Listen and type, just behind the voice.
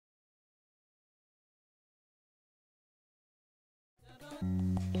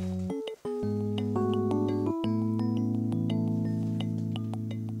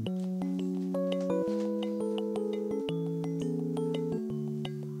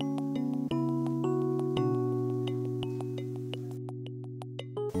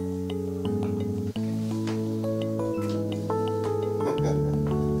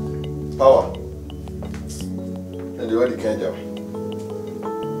Power. And the way you can't jump.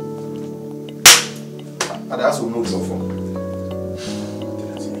 And that's what moves off.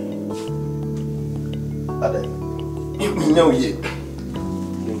 And then, no, ye.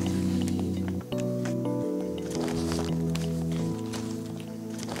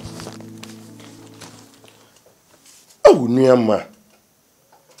 Oh, Niama.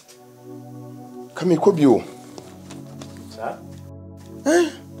 Come here, Kobio. Sir? Eh?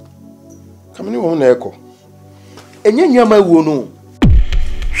 Come here, one echo. And you my wound.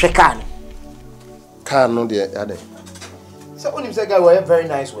 Shekan. Can no, dear, Ade. So, when you say, guy, we have very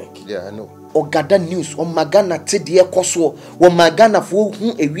nice work. Yeah, I know. Or gather news on Magana to dear Coswo, when Magana for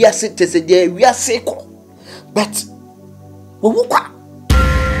whom we are sick to say, we are sick. But, Wawuka.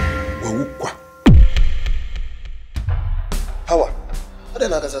 Power. What the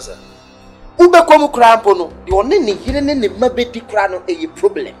Nkansah? Ube komu krampono, the only hidden in the mabeti crano a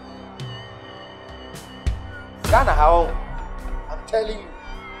problem. Ghana, how? I'm telling you.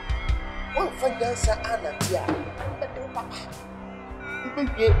 One fine dancer, Anna, dear.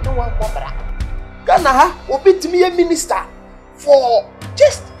 No one more. Ghana will be to me a minister for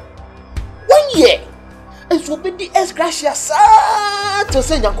just 1 year. And so be the ex gracia to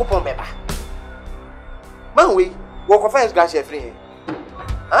send your couple member. Man, we walk of ex gracia free.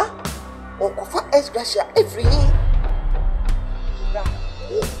 Huh? Walk of ex gracia every year.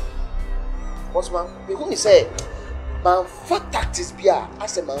 What's man? Because he said, man, fat tactics be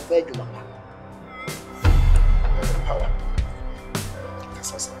as a man for you. Power.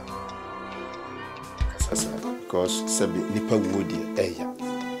 Because Sabi Nipa Woody, Eya.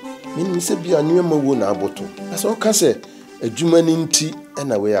 Meaning Sabi a new Mawu na aboto. As all can say, a Jumaninti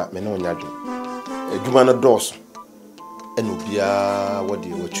and away at Menonyado. A Jumana doors. And Ubia, what do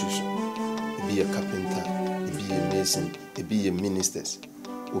you choose? Be a carpenter, be a mason, be a ministers.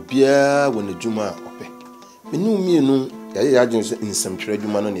 Ubia when the Juma ope. Menu me no, ya agents in some trade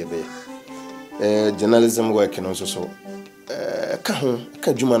Jumano near journalism working also so.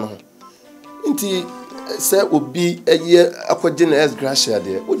 Ka Jumano. Inti say obi eye akwagye as gracia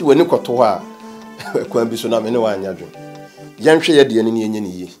there wodi wani kwoto ha kwan bi so na me ne wa anyadwo yenhwe ye de ne yenye ne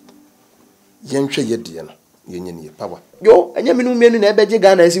yi yenhwe ye de no yenye ne power yo anya me no mienu na ebeje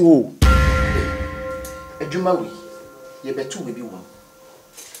Ghana asi ho adwuma wi ye betu we bi wo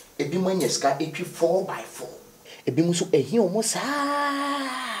ebi manya ska etwi 4x4 ebi mu so ehie omo saa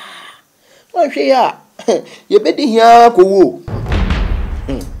wanhwe ya ye bedi hia kowo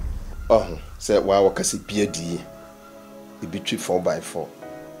say wa wakasi bia die ebi twi 4x4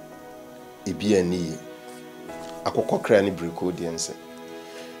 ebi ani akokọ kra ni break audience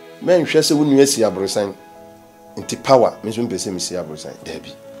men hwe se wonu asi abrosan nti power me so mpese mesi abrosan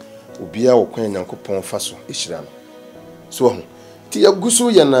dabi obi a wokwan Nyankopon fa so ehira no so ho ti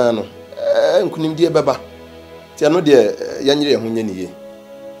aguso ya na no nkunim die beba ti ano de yanyere ho nya niye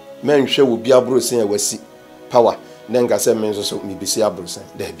men hwe obi abrosan ya wasi power nenga se men so mi besi abrosan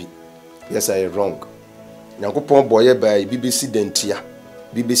dabi. Yes, I am wrong. Nyankopon boye by BBC dentia,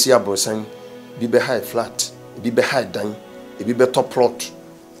 BBC abrosan, bibe high flat, bibe high dan, bibe top plot.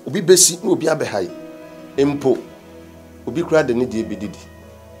 Obi besi no obi abe high. Empo. Obi kura de ne die bedidi.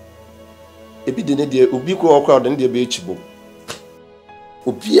 Ebi de ne die obi kura de ne die be echibo.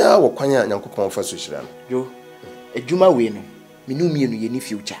 Obi a wo kwanya Nyankopon fa so hira no. Yo. Adwuma we no. Menu mienu ye ni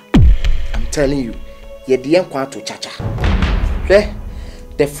future. I'm telling you. Ye de yankwa to chacha. Hwe.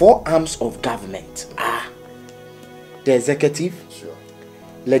 The 4 arms of government are the executive,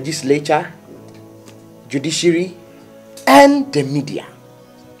 legislature, judiciary, and the media.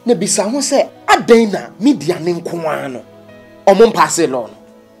 Nebisa who say, Adena media ninkwano. Omon pass law.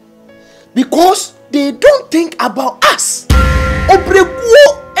 Because they don't think about us.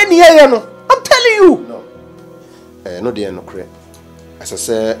 Obreguo any no. I'm telling you. No. No, they are no correct. As I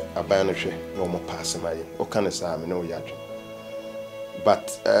say, I buy no share. No more pass my. O can say me no yard.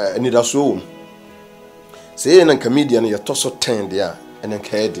 But Anidasoa say na comedian ya toso 10 there and nka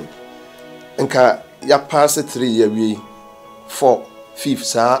heading nka ya pass 3 year we 4 5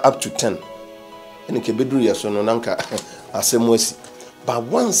 sa up to 10 and nka beduru ya so no nka asemwasi but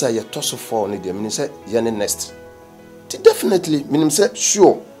once ya toso 4 ne there mean say ya ne next definitely mean say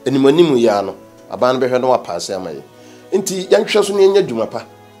sure animanimu ya no aban be hwe no wa pass amaye nti ya nhwe so ne nya dwuma pa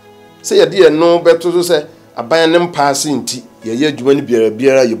say ya de no beto so say aban ne pass nti ye adwuma ni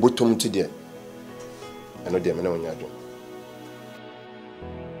biara ye botom ti de eno de me na onya adwuma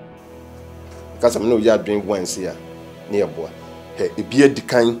kasa me na oya adwuma once ya na ye boa he ebi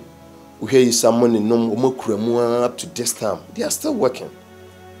adikan uhwe isamone nom omakuramu up to this time they are still working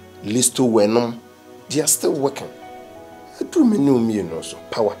listo wenom they are still working adru me ne omi no so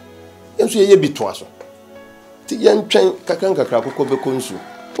power yenso ye bitu aso ti yen twen kakra akoko bekonsu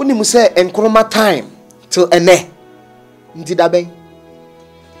oni mu se enkroma time till ene ndi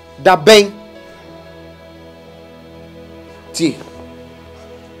daben ti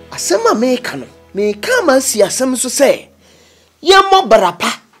asema me kama si asem so se ye mo barapa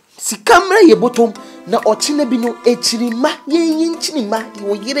si kamera ye botom na ochine bi no echirima ye yinchinima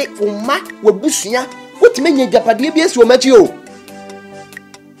wo yire umma wo busua wotime nya japade bi esi o machi o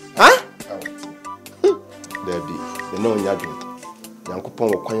ha Debi no nya dwum Yankopon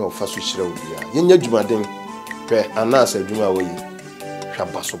wo kwan ofa so hira obia ye nya dwumaden hwe anasa dwuma wo yi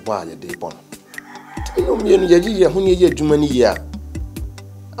hwa so a ye de bon no mienu ye ho ne ye dwuma ni ye a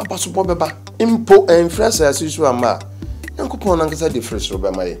abaso bo beba impo enfrasa asisu ama Yankopon na nkasa de fresh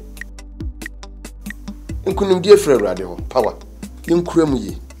roba maye nkunim die frɛ Awurade ho power yenkura mu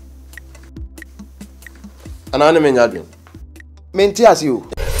yi ana me nya dwum menti ase o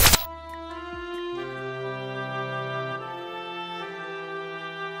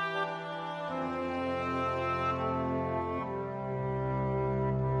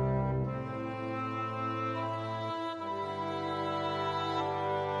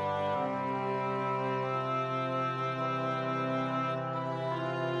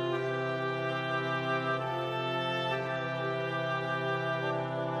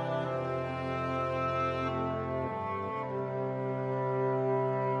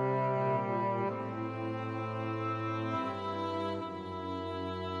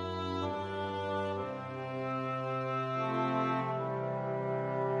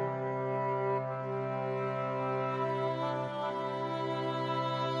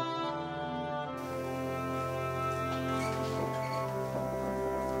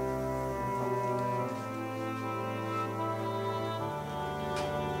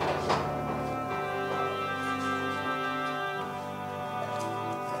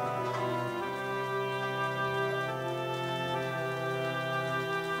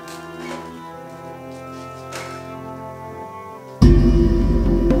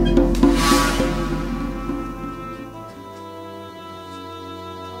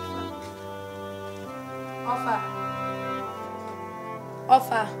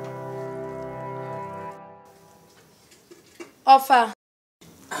Offer.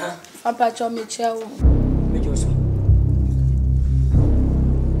 Papa cho me chewo. Me joso.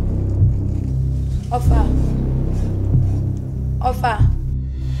 Offer.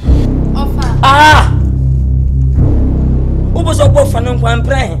 Ah! Ubo so bo fanon kwa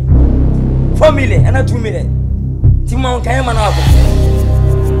mpre. 4 million and 2 million. Timon kan ma na abo.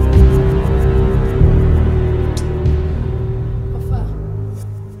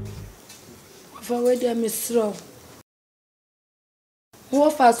 Offer we dey misro. Wo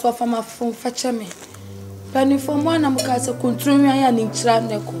fa so fa ma fon fa cheme. Pani fo mo na muka se kontromi aya ni nchira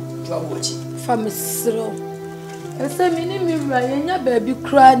neko. Twabochi. Fa misro. Ese mi ni mi wura yenya baabi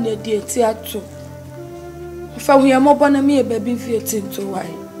kra na di eti ato. Fa hu ya mo bona mi e baabi fi eti nto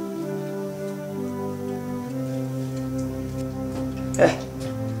wai.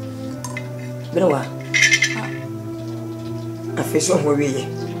 Benowa. Afeso ho wiye.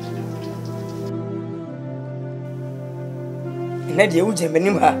 Na de wu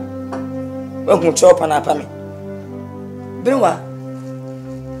jemenim ha wa hu chopa na apa me Benowa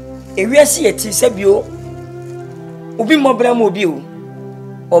ewiase yeti sabio obi mobra mo obi o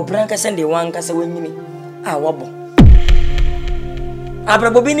obran ka sende wan ka sa wanyini a wabo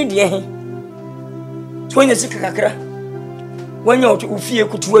abrabo bi ni de he tonya sika kakra wanya ofie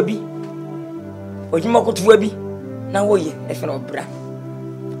kutuwa bi ojuma kutuwa bi na woye efe na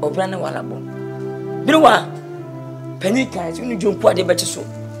obra na wala bo Benowa panika unu jompo ade beti so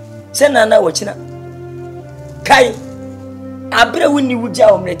se na wachina kai abra wuni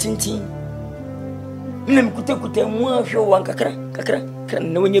wuja o mretintin nnem kutekute mu ahwe wan kakra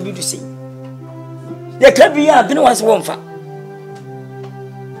na wonya bi du sei ye kabi ya Benowa se wonfa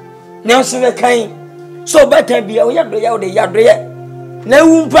ne so be kai so ba kan bi ya o yado ya o de yado ye na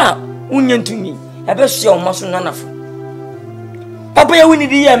wumpa unya ntumi ebe so ya o maso nanafo papa ya wuni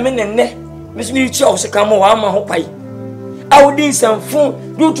di ya menenne mesmi chi o se kamo wa ma ho pai awudi sanfun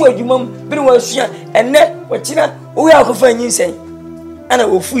dutu adwumam Benowa asua enne wachina wo ya kofa nyinsen ana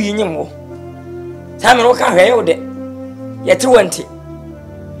ofu yinyim wo tamen wo ka hwe wo de yete wanti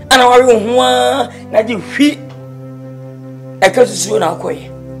ana wari ho na di hwi eka susuro na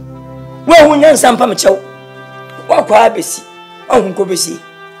akoye wo hu nyansa mpa mechew wa kwa abesi ohun ko besi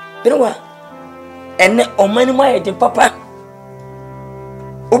berewa ene omani mo ayedin papa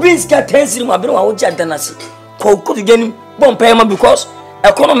obi nska tensiri mo berewa wo ja danase ko to gani bon payma because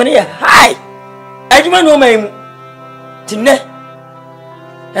economy is high adwuma no mai mu tinne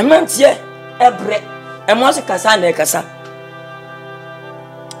emantie ebre emo se kasa na kasa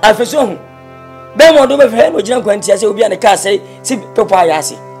afeso hu be mo do be fe no gina kwantia se obi an ka se si pepo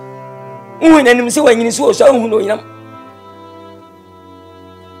ayase uhu nanim se wanyini so so uhu no yinam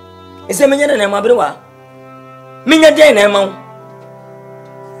ese menya na ma berewa menya den na ma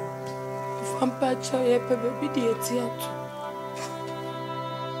Fampa cho ye pe baby di etiato.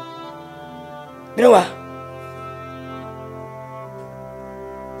 Berewa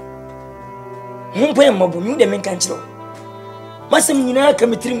humpo mo bu mi de men kan chiro masem nyina ka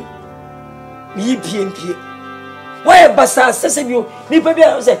mitrim mi pie why basa sese bio ni pa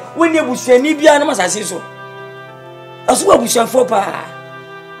bia se woni abusuani bia na masase so aso abusuafo pa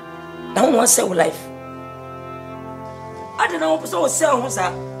na won say life ada na won so say ho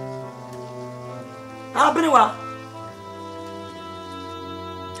sa ha berewa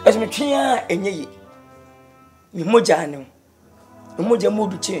asme twia enyeyi mi moja ne mi moja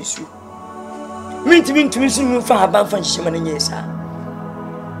modu chensu minti sunu fa haban fa nhima na nyesa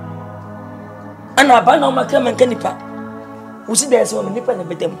ana ba na o maka man kanipa usi da so nipa na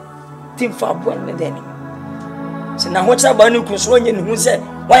bedam tim fa bo na dani se na ho cha ba ni ku so nye ne hu se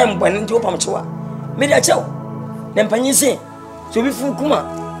why mbane nti opam chewa me da chew na mpanyi se so bi fu kuma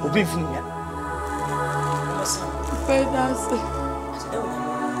obi fu nya Pedase.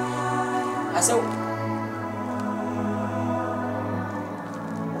 Aso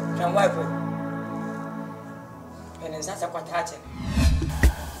kan wipe and sasa kwa tache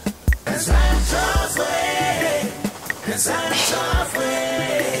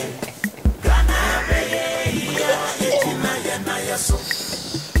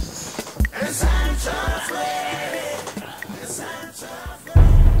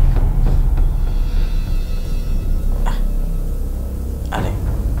Ale.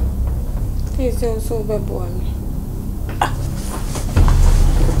 Ese so bebo ami.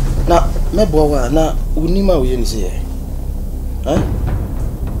 Na meboa na unima wo yeni se eh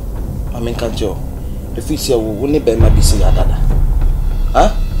amen kanjo efisi wo ne be ma bi se adada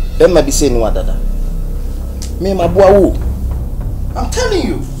be ma bi se ni adada me maboa wo I'm telling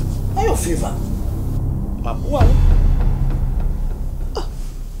you I your favor maboa wo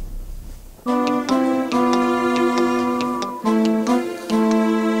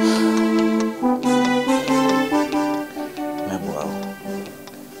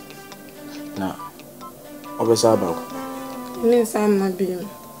Obesa ba ko ni sama bi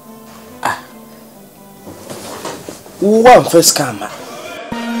one first camera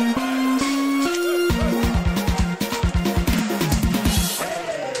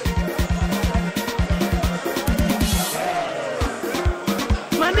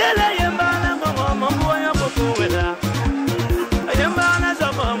Mandela yembana mambo ya kukuwela yembana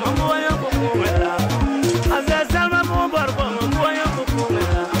zama mambo ya kukuwela azasa mambo barbo mambo ya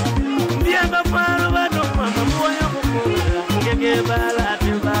kukuwela ndianga faru bado mambo ya kukuwela ngege bala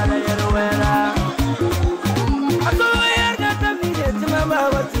tibala yerwela akoya gata bide tima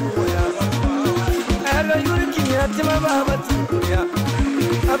baba tuya alo yuriki ya tima baba tuya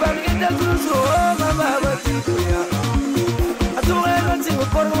abangenda zuzu baba tuya atuwelo tingo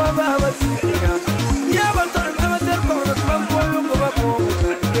korwa baba tuya ya baton amater kono mambo yo baba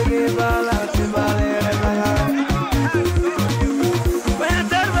ngege bala tibala yerwela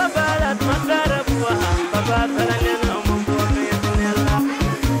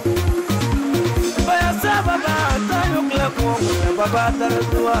Baba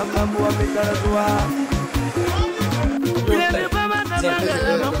tarazua mambo ametarazua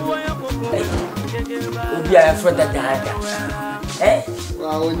obi a for that dada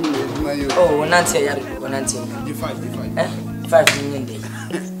wa woni eduma yo oh nanti ya nanti define 5 million day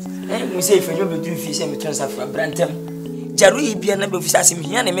we say if you be do fi say me transfer from brantem jaru ibia na be fi say me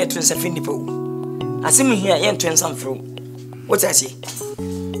hia na me transfer fi nipa o asem hia ye transfer from what I say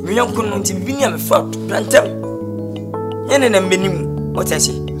me yon kunu nti binia me fa brantem ene na mbenim what I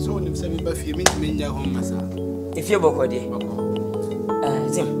say so onim se me ba fi me nya ho masa if you boko de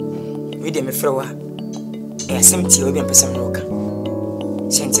zim we de me frewa asem ti obi empesam no ka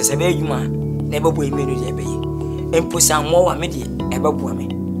sente se be yuma na ebe bo emenu de ebe yi emposa mo wa me de ebe bo me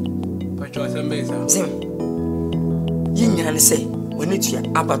pacho se mbeza zim yinya ne se woni tua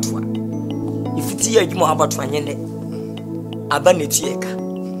abatoa ifiti ya adwuma abatoa nyene aba ne tua ka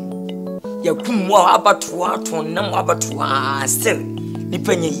yakum mo abatoa to nam abatoa still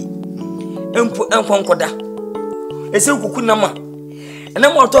nipa nyi empo enkonkoda ese kuku nam a ena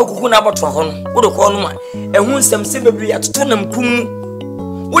mo to kuku na abatoa ho no wo de ko no ma ehu nsem se bebre atoto nam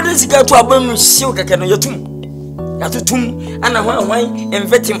kum wo de sika to abanu hyew keke no yatum yatutum ana hwan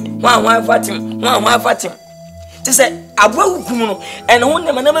envetim hwan fatim ti se abwa hukum no ene ho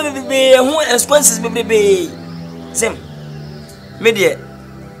ne manama bebe ho expenses bebe sem me de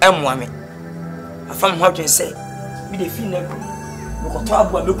emwa me afam ho twen se me de fi na ku ko to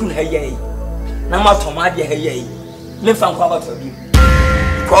abwa me kun hayai na ma to ma de hayai me fa nkwa ba to bi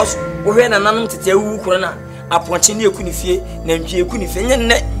because wo hwe na nanum tete wu kuro na aponche ne eku ni fie na ntwe eku ni fie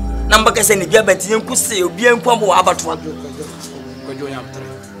nyenne na mbaka se ne bia banti enku se obi enku abo abato Kwadwo ya mtre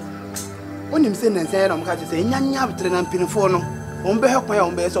onim se na nse na mka se nyanya mtre na mpinfo no ombe he kwa ya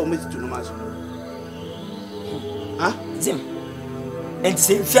ombe se ometitu no maso ha zim enti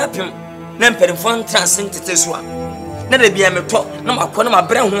se fiapem na mpinfo transcend tete so a na da bia meto na makọ na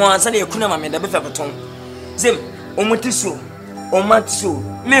mabre ho ansa na eku na mameda be febeton zim omutiso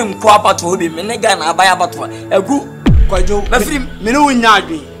me nko abato obi me ne ga na abaya abato egu Kwadwo mafrim me no nya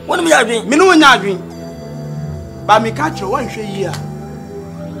adwen wonu me ya adwen me no nya adwen ba me ka kire wan hwe yi a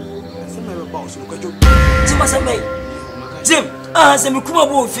se me ba oso Kwadwo zim asame zim se me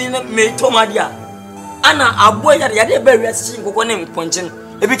Kumawood fi na me to madia ana abo ya ba wiase nkokọ ne mponchen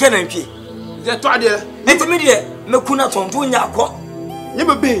ebi ke na ntwe je to ade enti me de me kuna tonto nya akọ nye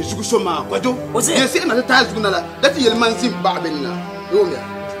bebe zugu so ma Kwadwo ye se na ta zugu na la that yel man sim ba ben na yo me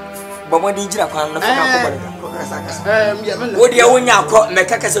babo di jira kwa na fuka ko bari ya men wodi ya wonya akọ me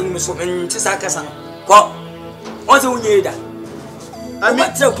kakasa ngum so nti sakasa ko o se wonye da ami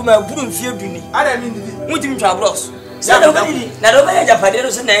tra kuma buru mfie duni ada mi ndi muti mtwa bros sa do badi na do ba ya japade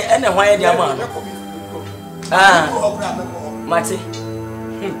ro se na ene hwan ya dia ma mate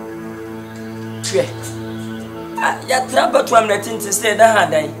tue ya traba tu amna tinti se da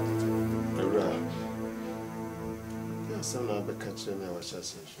hadan ya sana be kache na wa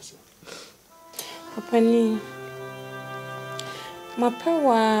chase shose Apani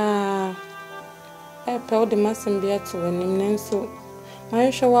mapewa epe de masambia to wanim nanso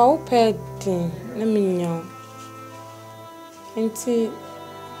mahwehwe wa opedi na minya enti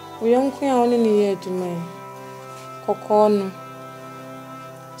uyonku ya woni ne ye aduma kokko no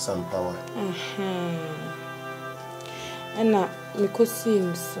some power ena mikosi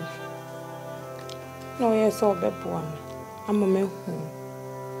mso no yeso obeboa me ama mehu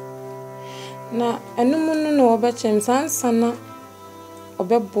na enumu no no obechem sansana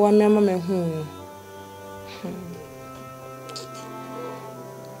obeboa me ama mehu no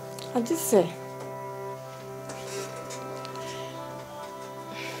adise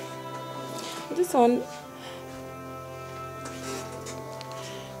this one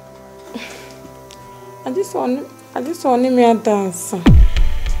I just want me a dance.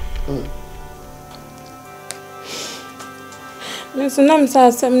 Meso nam sa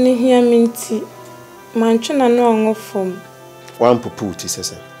asem ne hia minti mantwena no ongo fom one pupu ti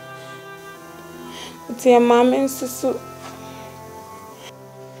sese ti mama nsusu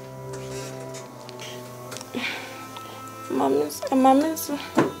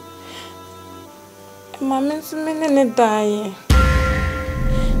mama nsu mene ne daaye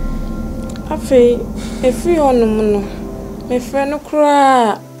afi efi onum no me frɛ no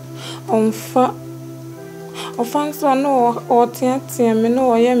kura onfa ofanso no otiatia me no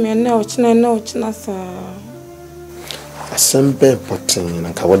oye me na ochina sa asembe potin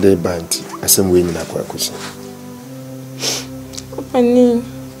na ka wode banti asem we nyina kwa kusi opani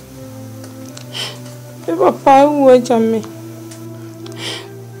e papa wo jame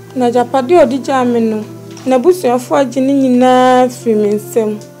na japade odi jame no na busuafo agine nyina fi me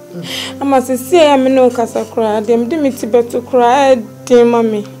nsem ama sisi ya me no kasa kura dem de me tibeto kura de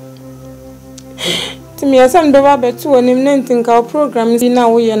mame timi asam do ba betu onim na ntinka program ni na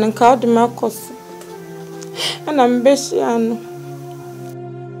wo ye nka de makos ana mbeshi anu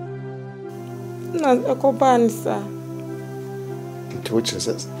na ekoba nisa to which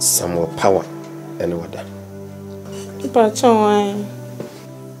is some more power and what that pa chawai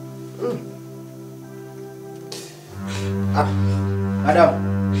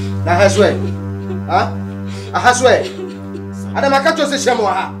madam na haswe ahaswe ada makacho se shemo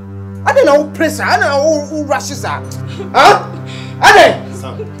ha ada na pressure ana o rushes ada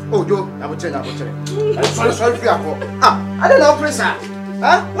ojo na bo chere sorry fi akọ ada na pressure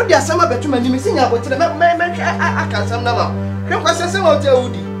what dia sama betu mani me sinya bo chere me aka sam na ma hwe kwase se wo te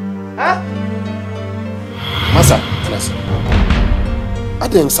udi masa trasa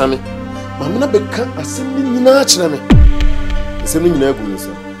ada nsame mama na beka asem ni nyina chere me asem ni nyina gu nse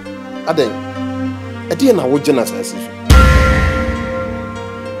Aden, I didn't know what Genesis is.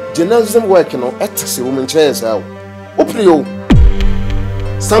 Journalism work, you know, ethics, woman chairs out. Oprio.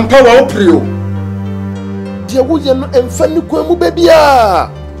 Some power oprio. Dear William and Fanny Quamu baby.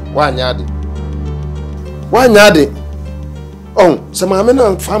 One yard. Oh, some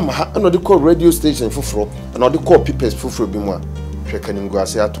amena farm another call radio station for fro, another call people's for bimwa. Shekan in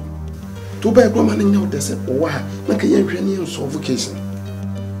Guasiato. Two bad woman in your desert, or why, like a young so vacation.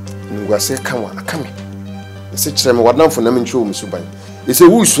 Nguase Kawa, a coming. The six time what now for Namin Show, Miss Uban. It's a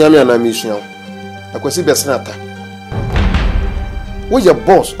woo swammy and I'm mission. I could see Besnata. Where's your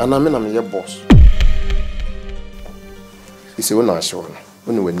boss? And I'm your boss. It's a one show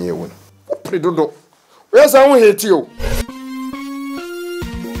when you were near one. Predodo. Where's I want to hate you?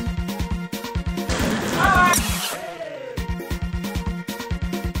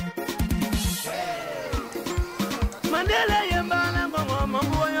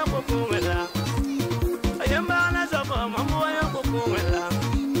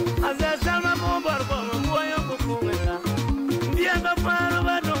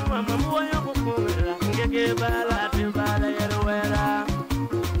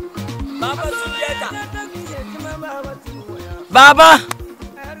 Baba,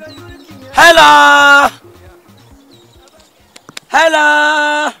 hello,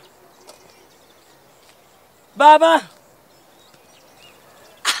 Baba.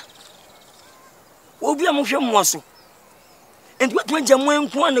 Obi amushe mwaso. Enti watu nje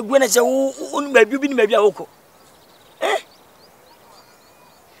mwenku an gwe na se onu baby bi ni baby awoko.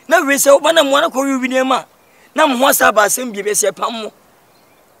 Na we se obana mwana ko wi ni ma. Na mo asa ba asem bi be se pam mo.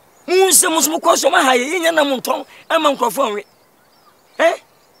 Mu se mo so ko so ma haye nya na mo nton e ma nkrofo nwe.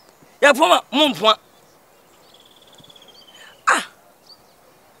 Ya poma mumpoa.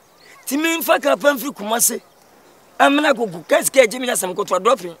 Timi mfa ka pamfri kumase. Amna gogu kaske jimi na sam ko to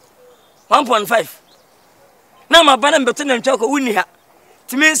dropping 1.5. Na mabana mbeto na ntwa ko wuni ha.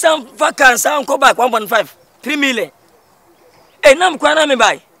 Timi sam fa kan sam ko back 1.5. 3 million. Nam kwa na me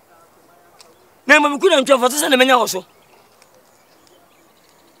bai. Na mo ku na ntwa fa so na menya wo so.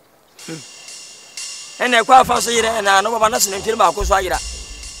 Ene kwa fa so yire na no baba na so ntwe ba ko so ayira.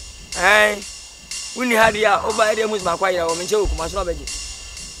 Wuni hadia oba area mus ba kwa yira o menche okuma so obaji.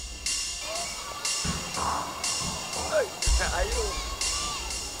 Ayo.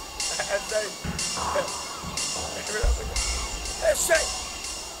 Say.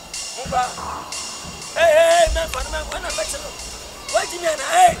 Mumba. Hey, man, when I'm back to what do you mean?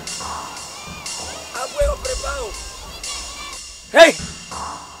 Hey. Abuelo preparo. Hey.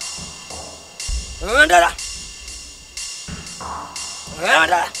 Mandala.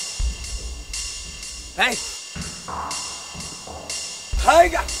 Hey.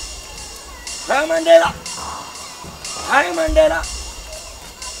 Higa. Hey Mandela. Hey Mandela.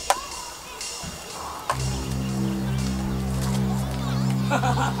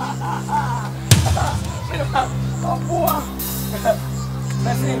 Oh boy.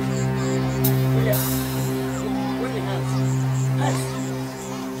 That's it. William. Hey.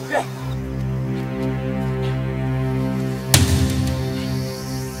 Yeah.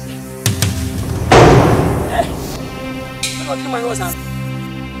 What do you want, sir?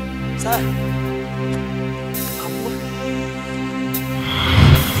 Sir?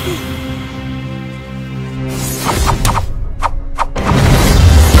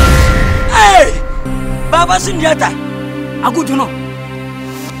 Hey! Baba Sindiata! I go to know.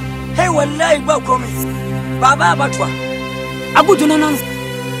 Hey, wallahi, welcome. Baba Batwa. I go to know.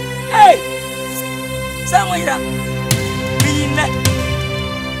 Hey! Samuira.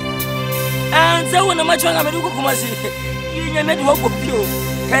 And so when I'm trying to do Kumasi, you need to walk with you.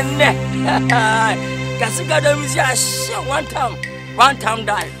 Casicada is one time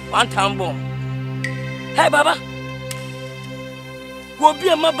die, one time bomb. Hey, Baba. Will be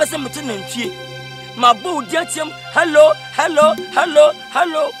a mabasamatin and tea. My boo gets him. Hello.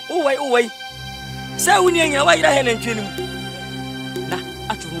 Oh, wait. So when you're white hand and kill him.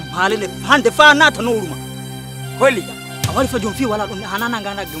 At room, Harley, hand the far not an old man. Well, I want for you feel what I'm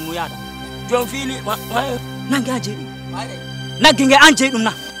Hanangana Gumuyada. Don't feel it. Nangaji. Nagging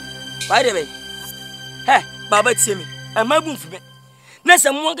Angelina. By the way, hey, Baba, see me. And my boom for me. Nessa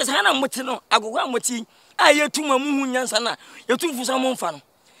Monkas Hannah Mutino, I go one with you. I hear two Mamu Yansana, you're too for some fun.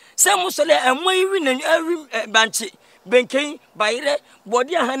 Some Musole and waving and every banshee, Benkay, Baile,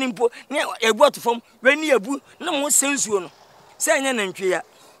 body and honey near a water from when near boo, no more sense you know. Say and Tria.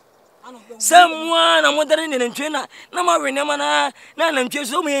 Someone I'm wondering in China, no more Renamana, none and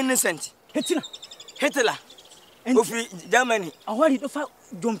just so innocent. Hitler. And Germany. I want you to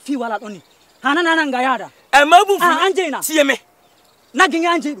don't feel what only. Hananangayada. A mobile Angela. See me. Nothing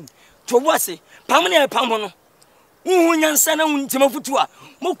Angel. to wase pamne pamono wu nyansa na ntima futua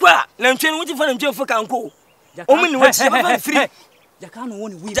mokwa na ntwe wo ti fa na ntwe fo kanko o mu ni wo ti ba free Jakano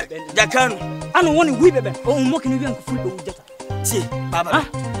woni wi bebe. Jakano Ano woni wi bebe. O mo kini wi anko full be jata. Si baba.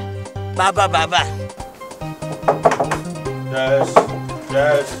 Baba. Yes.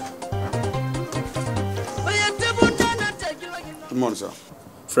 Good morning, sir.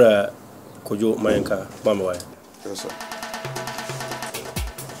 Fra Kojo Mayenka Mama. Yes, sir.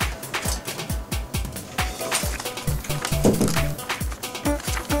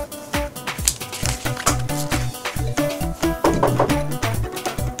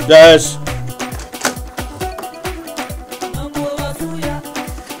 Yes.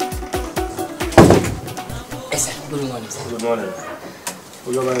 Good morning, sir. Good morning.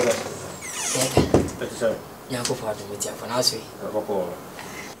 Kojo Mayenka. Yes, sir. Yanko for the meeting for now, sir.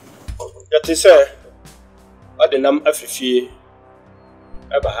 Yati sir. Adenam afifie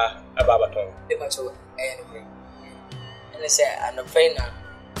abaha ababaton. The macho anyway. And I say I'm a friend now.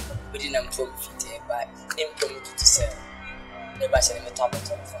 We didn't from fit by implement to sell. Never said me top of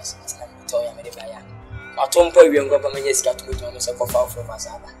first. It's not me toy me buy. I told you we go by yes got to go to for from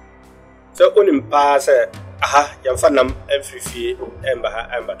Asaba. So onim pa sir aha yamfa nam afifie embaha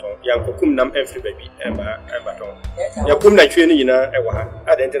embaton. Yankokum nam afri baby embaha embaton. Yakum na twe ni nyina ewa ha.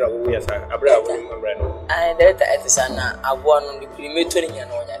 Adente na wo yesa abra wo mbra no. And that at the sana I won on the cremator in your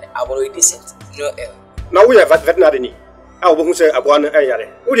I will decent. No L. Na wo ya veterinary ni. A wo hu se aboa no ayare.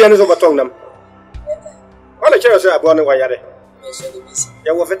 Wo dia no so baton nam. Wala chere se aboa no wayare.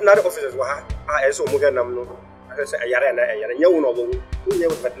 Ya wo veterinary officers wa ha. A eso mo ga nam no. Ase se ayare na ayare. Nya wo no wo. Wo nya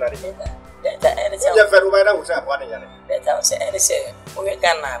veterinary. That anything. Ya veru ba na wo se aboa no ayare. That I say anything. We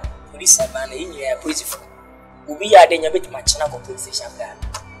Ghana police ban in your police. Ubi ya de nya beti machina ko police station ga.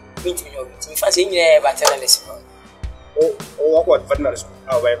 Meet me you fancy in your battalion. Oh, what veterinary school?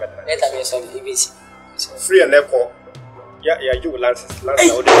 Oh, wait, veterinary. Let me solve ABC. Free and echo. Yeah, you lance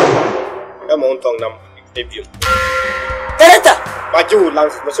out. I'm on tongue now. Debut. Data! But you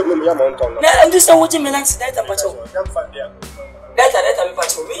lance the same amount on. I'm just what you mean. Data much. Data, we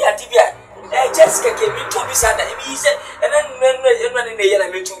patrol. We are Tibia. Jessica came in to be sad. He said, and then when in the year I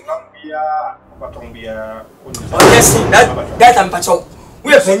met you. Oh, yes, that I'm patrol.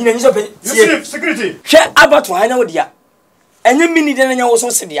 We are paying security. Share about one hour, dear. And you mean it, and you also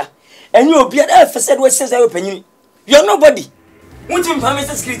said, dear. And you will be at Alpha said what says I will pay you. You're nobody. Won't you promise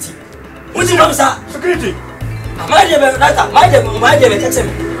security? Won't you promise security? My dear, catch him.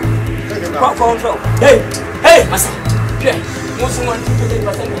 Control. Hey, Massa. Most want to take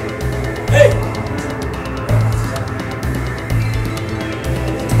the hey.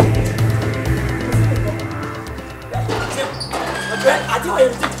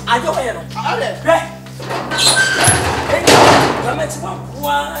 I don't come back to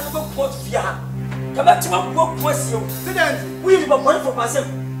one port via. Come back to one book question. We have a point for myself.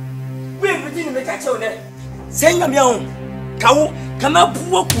 We have written the catch on it. Saying I'm young. Cow, come up,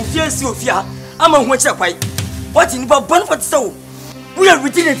 walk with your Sophia. I'm on which I fight. What in about one for so? We are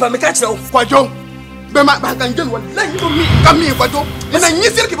written it from a catch of Kwadwo. Be ma kan gel wala you me come here Kwadwo. Ina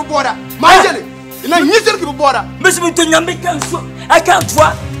nyisir ki boda. Ma jele. Ina nyisir ki boda. Miss me to Yamikan so. I can't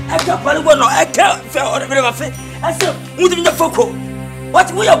try. I can't follow one. I can't fail or whatever. I said, who did the foco?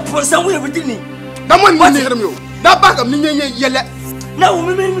 What we are person we are written. That one money from you. That back of me yele. Now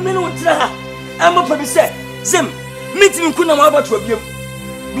we want to I'm a public set. Zim, meet me couldn't about to you.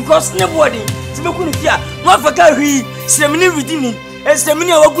 Because nobody, Timokun here, not for carry, Semini redeeming, and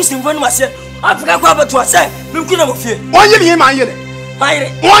Semini or Goose in front of myself. I forgot about to say, you couldn't fear. 1 year, my yele. 1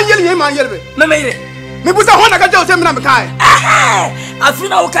 year, my yele. Mamma, me put a one I got to tell Kai. I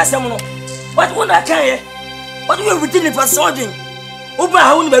feel our customer. What would I carry? What do you redeem for something? Over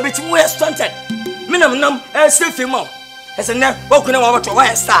how baby to wear stunted. Minimum, and still female. As a name, what can I want to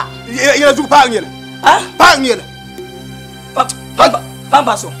wear star? You're too pangin. Ah, pangin.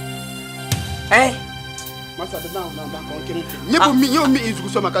 Pampaso. Eh? Master the down now back on Kitty. You meet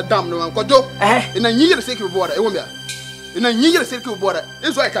is some dam no one Kwadwo. In a year secret border, it won't be. In a year secret border,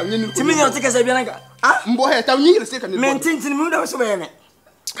 it's like I'm in to me. I'll take a Bianca. Ah, boy, I'm near second. Maintain to the moon of Savannah.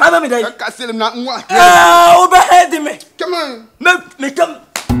 Come on, I can't see him not one. Overhead me. Come on. Make me come.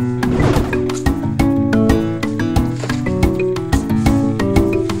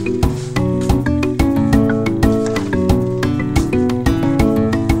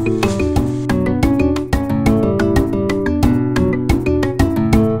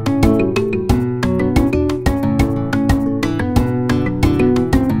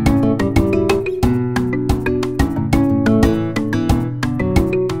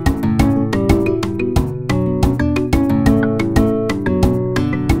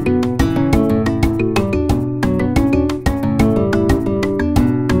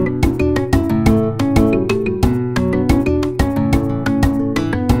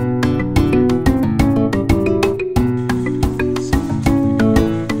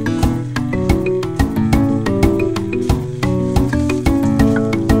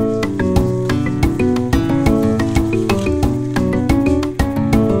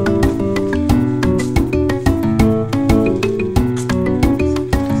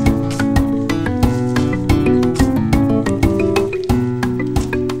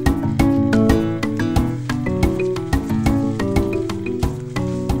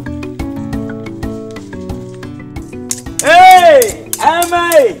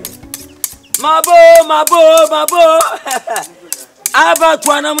 Hey! Mabo.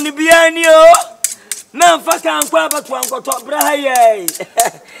 Abatwa na mni biani o. Na mfaka ankwa abatwa nkoto bra ye.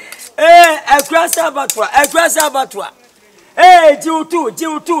 Akrasa abatwa.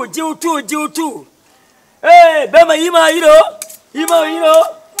 Jiutu. Bema yima hiro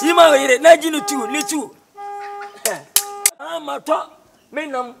na jinu tu ni tu. Amato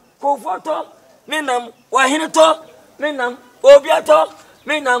minam kofoto minam wahineto minam obiato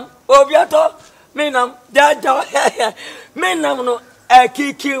minam dada minam no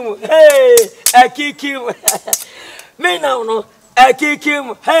akikim minam no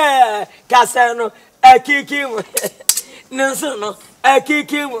akikim kasano akikim nanso no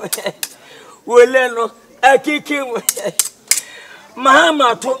akikim woleno akikim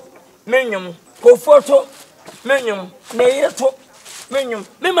mahamato menyum kofoto menyum neyeto menyum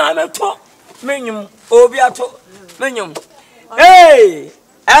memameto menyum obiato menyum. Hey,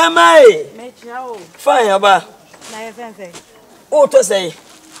 am I? Fine, Abba. Oh, to say,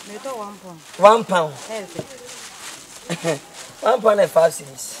 1 pound. 1 pound and 5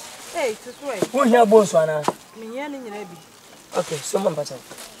 cents. Hey, to swear. Who here, boss, one? Okay, someone better.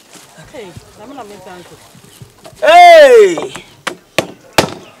 Hey, I'm not making. Hey,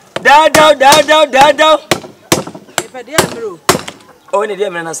 Dad. If I didn't know, oh, the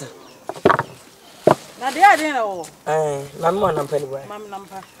dear man, sir. Hey, Dado.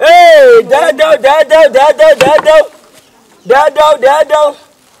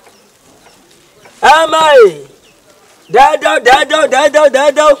 Am I? Dado.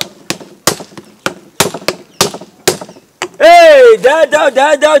 Hey,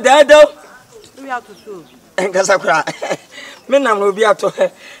 Dado. We have to show. Nkansah. Menam no be ato.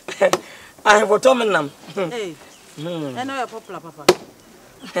 I have to menam. Hey. I know you're popular, Papa.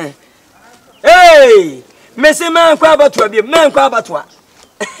 Hey, Messi man kwa abatwa bi man kwa abatwa.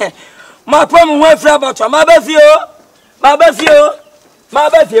 Ma pom ho afra abatwa ma ba fie.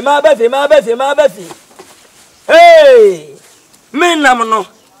 Hey, menam no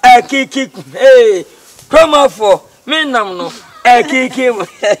akiki. Hey, come for menam no akiki.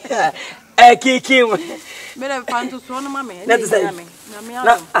 Me le fanto so no ma me.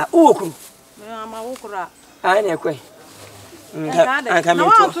 Na uku. Ma ukura. Ai ne kwe.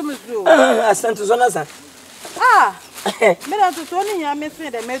 Asante zona. Mera to Tony ya me se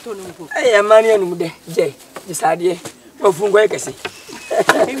de meto nuko. Mani anu de je disade ofungo ekese.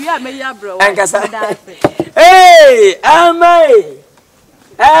 Ewi a me ya bro. Ankasa. Hey, amai.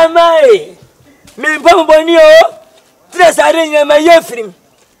 Me bomboni o. Tre sade nyama ye free.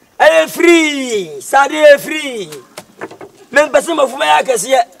 Ay free, sade free. Me pese mo fuma ya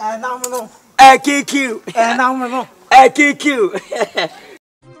kese. Na mo no. Akikiu. Na mo no. Akikiu.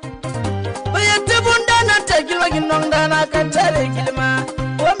 Bayatebundana tegilo ginongdana katare kilma.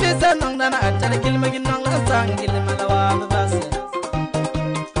 Wambisa nongdana atare kilma ginongla sangilma lawa bas.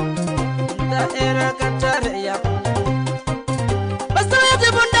 Da era katare ya.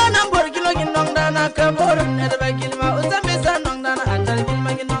 Basayatebundana borgilo ginongdana kabor nerba kilma. Uzambisa nongdana atare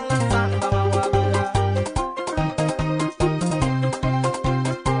kilma ginongla sangba wa bas.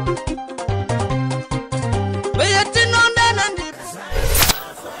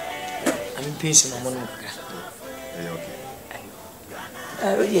 Peace no more.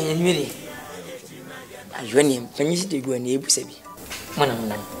 Okay. Really. I join him. When you see the go and able to be.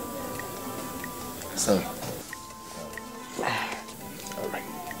 Man. So.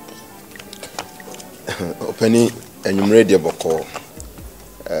 Opening and you ready about call.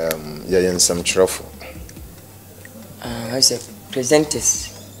 Yeah, some truffle. I said, presenters.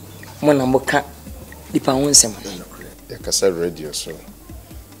 Monamoka. The pound some. Yeah, Kasa radio so.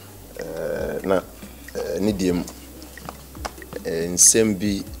 Na nidium nsem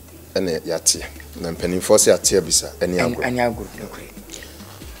bi ene yate na mpanimfo se yate bisa ene agro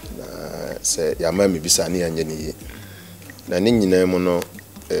na se ya ma me bisa ne anya ne na ne nyina mu no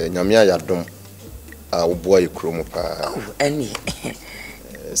nyame ayadom a obo ayi kromo pa ene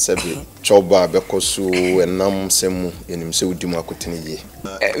sebi choba bekoso enam semu yenim se udimu akotene ye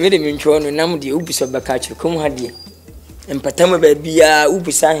we de mentwo no nam de ubisa baka chi kom ha de empatama ba bia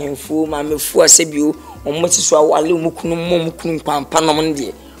ubisa hemfo ma mefu asebio omoti so awale mukunu pampa no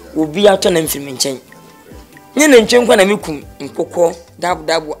mde obi ato na mfiri nchen nye na nchen kwa na mekum nkokọ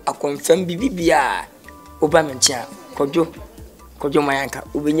dabu akonfam bibia oba mencha Kwadwo mayanka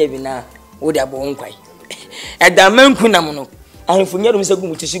obenya bi na wo de abo nkwai edamanku nam no ahemfo nyadum se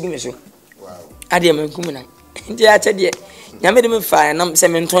gumu tisigu me so wow ade manku na ndi ache de nyame de me fa na se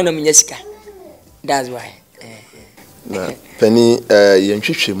menton na menya sika. That's why na pani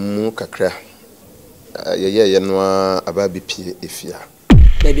yentwetwe mu kakra ye no ababi pie efia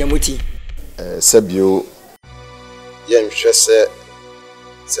baby amuti Sabio yen hwe se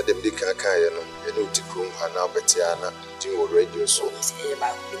the big can no e no ti krom ha na betia na din wo radio so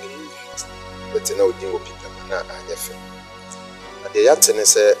but na odin wo pipa na anya fe ade ya tene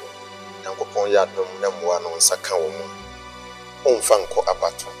se yankopon ya dom na moa no nsaka wo mo onfa nko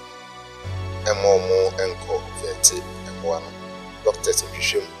abato emomo enko vete emoa no doctors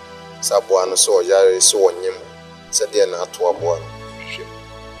hwehwem saboa no so yare so wonyem se de na ato aboa no hwehwem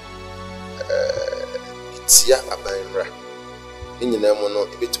tia abanra nyina mo no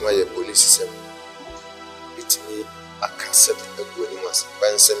ebetuma ye police system bitimi akasset agoni mas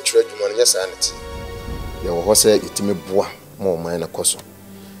bansem tredwuma no nyesa aneti ye wo ho se itimi boa mo man na koso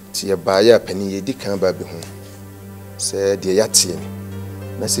ti ye ba ya pani ye di kan ba bi hu se de ya tie ni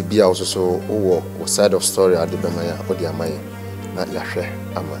na se bia wo so wo side of story ade be man ya odi amaye na ya hwe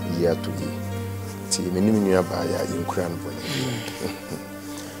ama ye atogi ti menim nua ba ya ye nkura no boni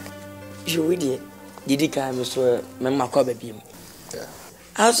Jowidi didi ka me so me makwa ba bi mu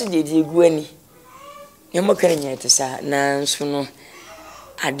also didi guani ye mo kan nya tesa na nso no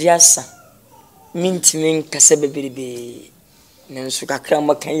ade asa mintimi nkasa bebirebe na nso kakra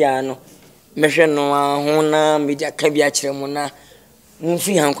mo kan ya no mehwe no ho na media ka bi a kire mo na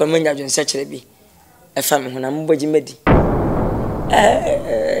mfi hankwa manya dwen se kire bi efa me ho na mbogi medi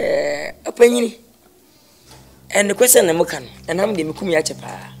apanyini en kwese na mo kan na am de me kum ya chepa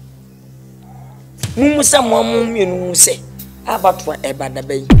mumusa mo mienu se abatwa ebada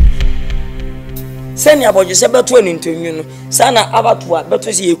bayi sani abojo se beto ani ntonyu no sana abatwa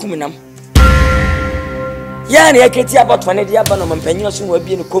beto se yekuminam ya na yaketi abatwa ne dia ba no mpanyin so wa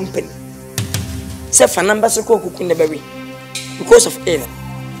bi ne company se fanamba se ko kuku ne bawi because of air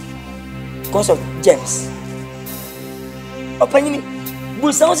because of germs opanyini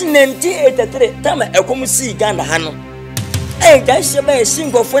busa 1983 tama ekomu si Ghana ha no ga she ba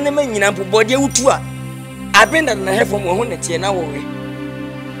singofo ne manyina pobode wutu a abenda na hefo mo ho netie na wo we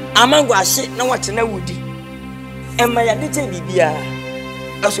amango ahye na wote na wudi emma ya dete bibia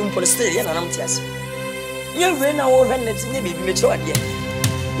aso mpoliste ya na namti ase ye we na wo hwe netie bibi me chewade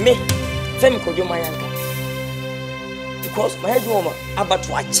me fem kodwo mayanka because my head woman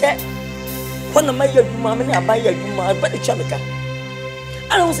abatu ache kona maye duma me ne abaya duma abade chameka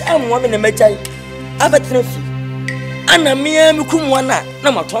ana wo se emwo me ne mechai abatena fi ana mia mikumwana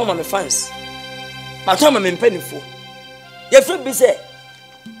na matoma me fans matoma me mpanifo ye feel be say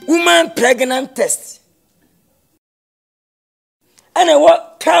woman pregnant test ana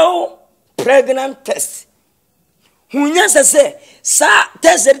what cow pregnant test hunya se sa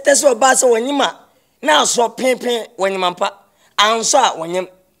test obasa wonyima na so penpen wonyima mpa anso a wonyim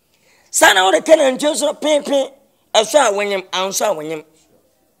sana wo de kana ntwe so penpen aso a wonyim anso a wonyim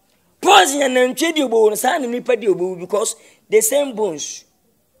pause ya na ntwe di obo sa na nipa di obo because the same bones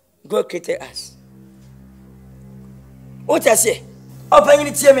God created us. What I say? Open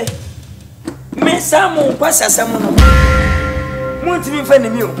it to me samu kwasa samu no. Muntimi fa ne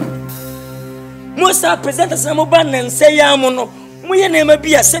mi o. Mo sa present samu ba na nse ya mo no. Mo ye na ma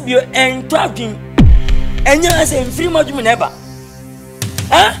bia sebio ento adwin. Enya ase mfiri madwum na eba.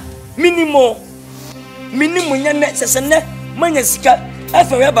 Minimo nya na sesene manya sika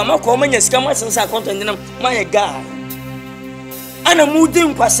afa we ba makọ manya sika ma sensa account ndinam manya ga. Ana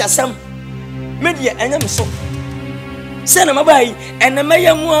mudin kwasa sam. Media enya me so. Sena mabai ena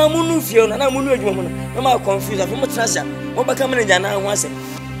meya mu amunu fie na amunu adwuma mu na ma confuse afa mo trasa mo baka me na na ho ase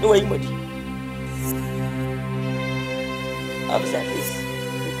e wa yimodi abza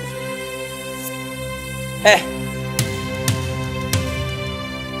this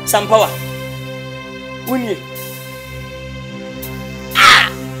Sampawa wuni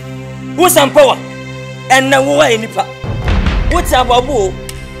wo Sampawa ena wo wa enipa wo ti ababu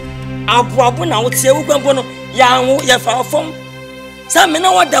na wo ti ewu kwampo no ya fa fom sa me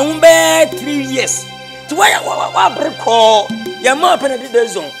na wada hu be 3 years to wa breko ya ma pena de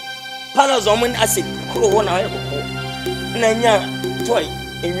zone para zone ase kro ho na na nya toy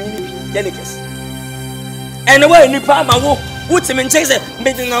enwini bi delicacy and why ni pa ma wo wuti me nche se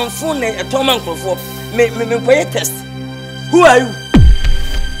me de na phone na etoma nkrofo me koye test who are you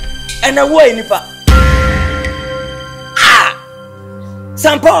and why ni pa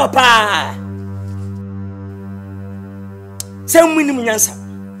Sampawa pa Samwini munyansa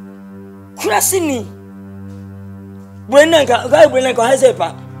kurasini bwenanka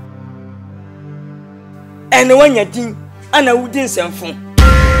hasepa ene wanya din ana wudin semfo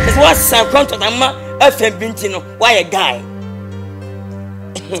is what sa contract amma afem binti no why a guy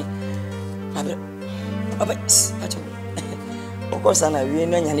aba acho of course ana we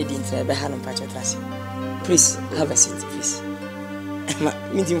no nya ne din tena be ha no pacho class please have a seat please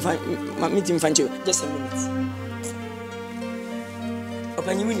Meeting Fancho, just a minute.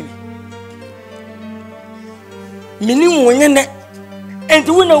 Open you with me. Meaning when and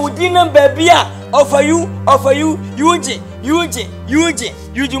to win a dinner baby offer you, you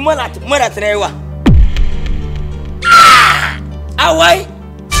do more at Trewa. Why?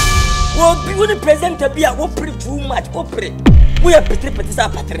 Well, be the present to be a pretty too much opera. We are pretty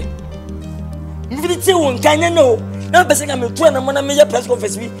patri. If it's one kind of no, now the second I'm 2 and a major press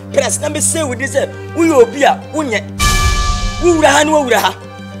conference. Press number say with this, we will be a unya. We will have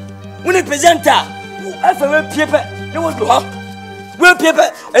when a presenter, after a paper, no one to her. Well,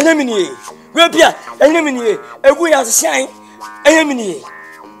 paper, enemy, well, Pia, enemy, a we are shine, enemy.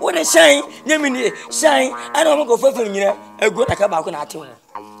 What a shine, enemy, shine. I don't go for you, a good about an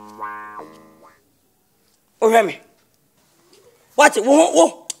oh, Remy. What?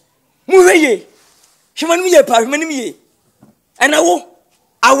 Whoa, move she want me a part, many and I won't.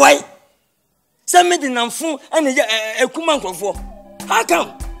 I wait. Some made an unfold and a Kumawood for. How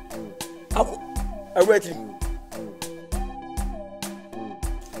come? I wait.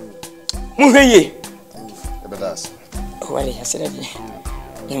 Move ye. Oh, I said,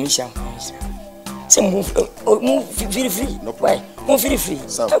 some move very free. No, why? Move very free.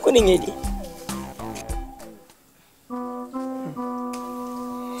 How couldn't it?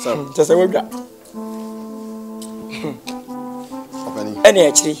 Just a word. Any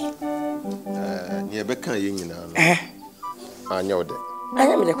actually, near Becca, you know. I know that. I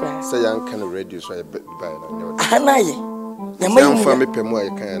am the class. Say, I can reduce my bed by the man for me, Pemo, I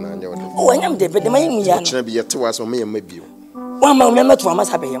can. I know. Oh, I am the bed. The man should be yet to us or me and maybe. One moment to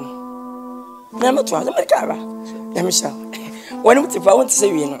must have him. Remember to the Macara. Let me show. One if I want to say,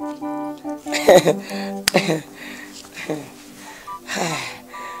 you know.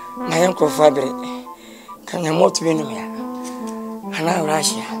 My uncle Fabric can I more to be me? And now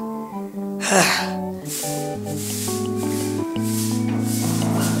Russia.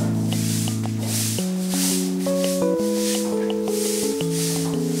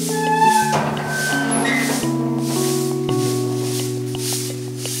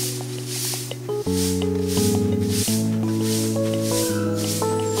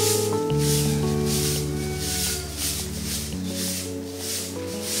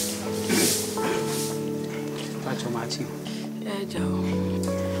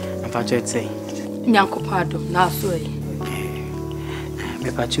 Pacho say Nyankopado na so e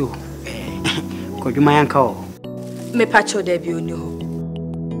me pacho ko dwuma yanka o me pacho da bi oni ho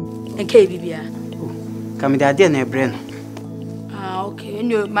enke bibia kam de ade na ebre no okay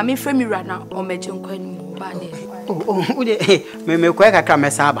no mama frɛ mi ra na o meje nkwa ni mu ba ne o de me ko kakra me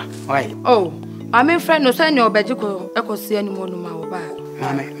saba oi mama frɛ no so ne obeje ko ekosi ani mu no ma wo ba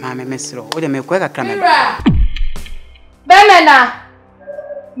mama mesro o de me ko kakra me Bemena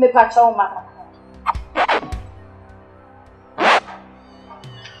me pacho ma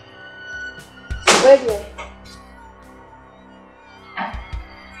Where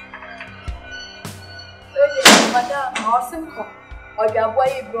madam awesome ko o ya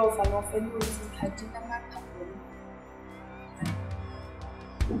boy bro for no felu ti kaji na mata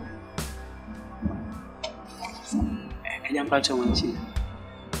Enya pacho wanchi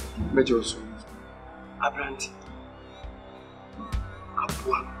Bejoso Abranti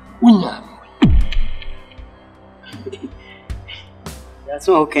Unya. That's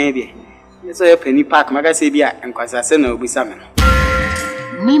okay there. Yes, I penny park, Magasabia, and Nkansah no Bisam.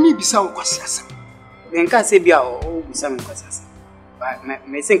 Mimi Bisa Nkansah. Nkansah or Bisam Nkansah. But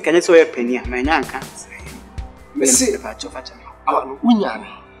may think can you so a penny, my Yanka? Messi, Unya.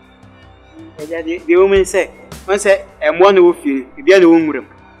 The woman said, once a one who feel, if you are the woman,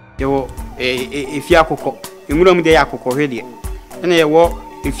 you will if you are cocoa, you mum de Yakoko ready. And I walk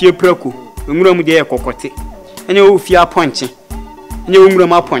if you preku, you mum de Cocotte, and you fear punching. And you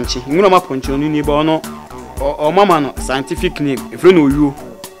mum punching, you mum punch on any bono or mamma scientific name, if you know you.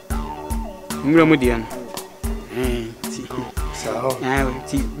 Murmudian.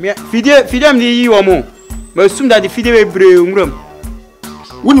 Feed them the you or more. But assume that the feed away room.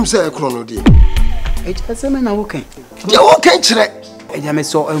 Wouldn't say a chrono, dear. It has a man walking. You walking today. I am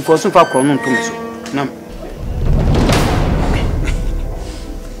so unfortunate for chrono to no.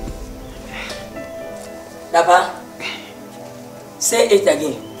 Dapa, say it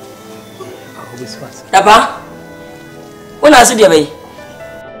again. Dapa, when I see the way,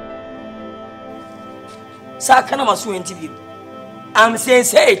 Sakana must interview. I'm saying,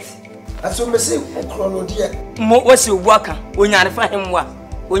 say it. As you may say, Chrono, dear. What's your worker when you find him?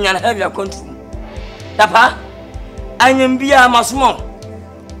 When you have your country? Dapa, I am be a musmon.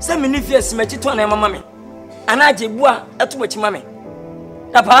 Some minutes, Metito and Mamma, and I did what at which mammy.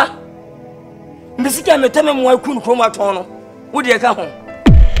 Dapa. Mbisika meteme mo akun krom aton no. Wo de ka ho.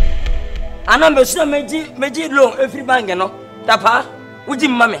 Ana mbesuna meji loan every bank no. Dapa. Wo ji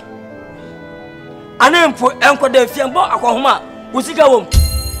mmame. Ana mpo enkoda afia bo akohoma. Wo sika wom.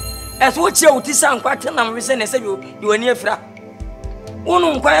 Eso wo chia wo ti sa nkwa te na mwe ne se bi wani afira.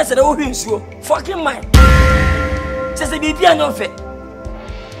 Wonu nkwa ya se de wo hwinsuo. Fucking mind. Se bibia no fe.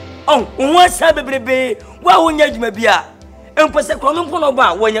 Oh, won sa bebrebe. Wa wonya adwuma bia. Empo se krono mpo no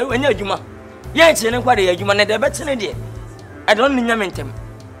ba wonya adwuma. Ye nche ne kwa de adwuma ne de betene de. I don't nya mentem.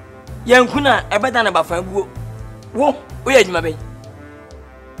 Ye nkuna ebeda na bafa buo. Wo ya adwuma be.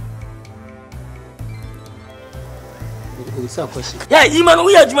 Isa kwesi. Yeah, ima no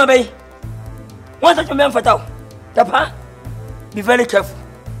ya adwuma be. Won sa twembe mfata wo. Tapa. Be very careful.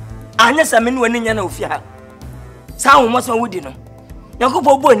 Anya sa me no wani nya na ofia ha. Sa wo mo so wudi no.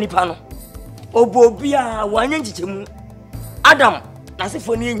 Yakobo bo nipa no. Obo bia wanya nchichemu. Adam na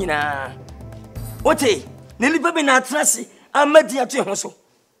sefo ne nyina. Ote, ne nipa be na atrase amadi ato ho so.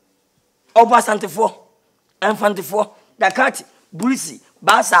 Obo asantefo, enfantefo, dakati, bulisi,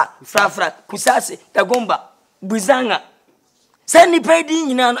 basa, frafra, kusase, tagomba, buzanga. Se nipa di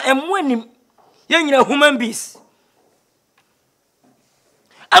nyina no emwanim. Ye nyina human beings.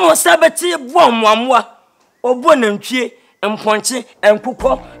 Ano sabeti bo mwamwa. Obo nantwie mponche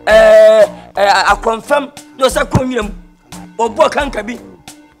enkukọ akonfam do sa konwiram obo kanka bi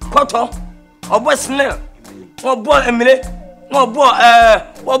koto obo snail obo emile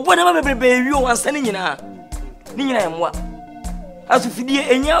obo na bebrebe wi o ansane nyina ni nyina emwa asu fidie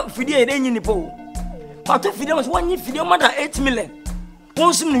enya fidie de nyi nipo pato fidie mo wanyi fidie mo da 8 million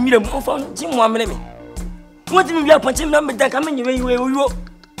won sum ni wiram on fa ti mo amele me won ti mi wi aponche na me da ka menye we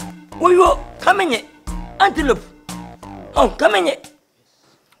wo kamenye antelope. Oh, come in.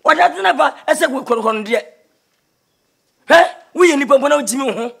 What has never as a good con dear? Eh? We any people know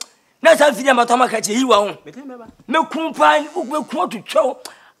Jimmy home. That's how Vivian Tomakachi, you won't. No compine will quote to show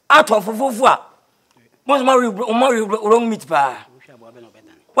out of Vovua. Was Mario wrong meat bar.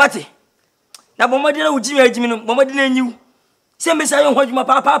 What? Now, Bomadina, Jimmy, Bomadina, you. Same beside what my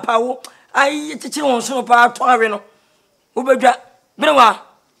papa, I teach you on so far to Areno. Uberja, Benoit.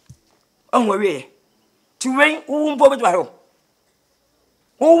 On my way. To rain, who won't my home.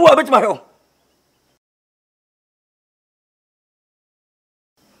 Who will my home?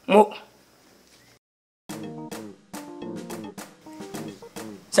 Mo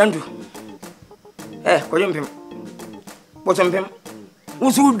Sandu. Koyom pim. Bosom pim.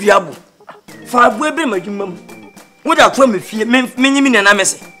 Usu duabu. Fa abu ebe madwumam. Wo da to me fie menyimi na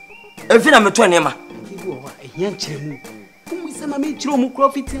mese. Efi na meto ne ma. Ibu o ehia nkyeremu. Umisa ma me kyiro mu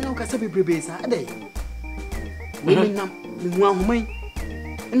profit na ukasa bebrebe sa adai. We nam me hu ahomai.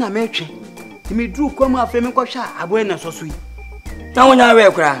 Na me twe. Me dru kwam afa me kwhwa abo na soso yi. Na wonya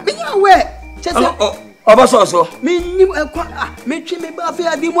we kura. Me nya we. Chese Obososo. Me nim ekwa me twe me ba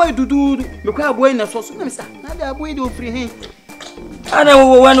afa ade mo dudu. Me kwa abo na soso na me sa. Na da abo de ofri hen. Ana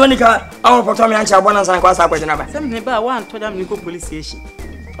wo wani ka awon poto me ancha abona san kwa sa kwete na ba. Sem ne ba wa anto dam ni ko police station.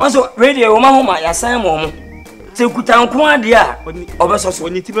 Also radio wo ma homa ya san mo mo. Se kutanko ade a obososo.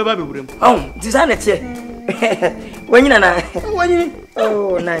 Oni ti baba bewuram. Ti sa na tie. Wanyina na. Wanyini.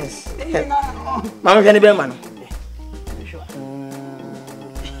 Oh nice. Mama hwe ne be ma no.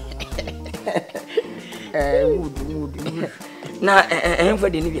 Mood. Na for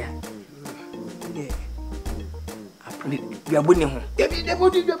the Nibia. You are winning home. The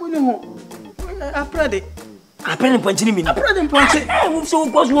body, I pray. I pray in Ponchini. I pray in Ponchini. I so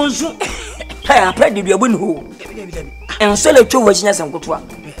was one soon. I pray you are winning home. And so let you watch us and go to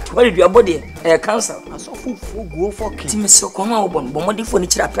what did your body a council? I saw food for go for Tim so come out on Bomodi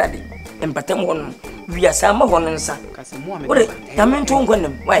furniture prade and Patem one. We are some one and son. What I meant to win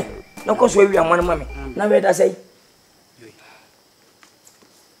them. Why? No, cause we are one mommy. Now, where does I say?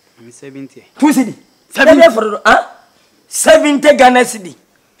 I'm 70. 2 cedi. 70 Ghana cedi.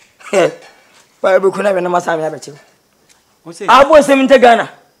 Bible could never know my time. I was 70 Ghana.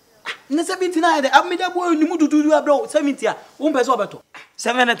 Na 79 de amida boy ni mudu dudu abro 70 a won pese obeto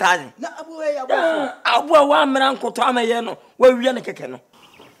 7,000 na abo wa mran koto amaye no wa wiye ne keke no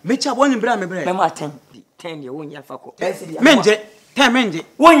mecha bo ni bra me bra me ma 10 de won ya fako menje 10 menje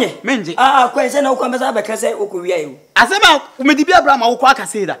wonye menje kwa se na ko mbesa be kase okowia yi asema umedibia abra ma wo kwa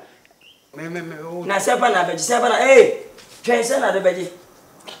kase da me na sepa na beji sepa na twen se na de beji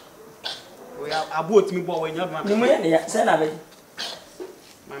o ya abo otimi bo wanya ma ni mo ye ne se na beji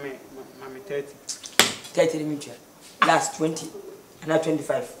Mami 30 minutes. Last 20 and not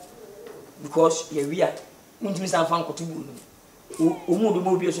 25. Because we are into Mr. Fanko to do. Umudu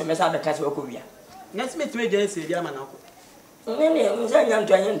Mobius and Mesa the Castle. Let's make me say, Yamanako. I'm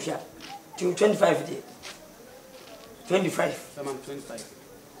saying 25 days. 25. 25.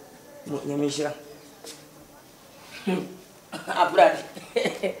 Nyamisha. Abrad.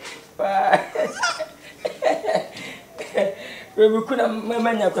 We could have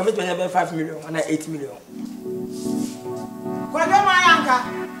managed to have 5 million and 8 million. Kwadwo my uncle.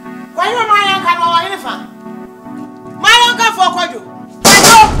 Kwadwo my uncle no wa yefa. My uncle for Kwadwo.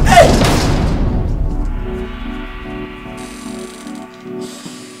 Hey.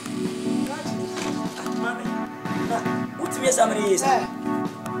 What me somebody is?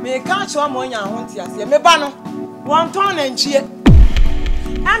 Me can't show mo nya ho ntiase. Me ba no. Won ton na nchie.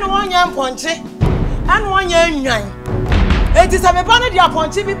 Anu won nya mponche. Anu won nya nwan. Enti se me ba no dia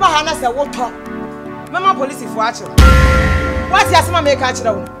ponche bi ba ha na se woto. Mema police fo ache. What yasema me ka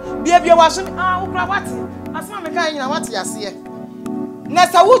kire wo. Bia wa so ukra what? Asema me ka nyina what yase. Na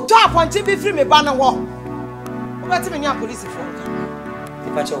se woto aponche bi firi me ba no wo. Wo beti me nya police fo.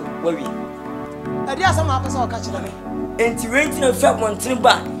 Ipacho, where we? Adi asema apesa o ka kire me. Enti went no fa montri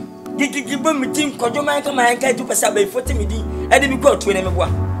ba. Gigigibo meeting Kwadwo man ka man ka 2% be 40 midi. E de mi go to ne me boa.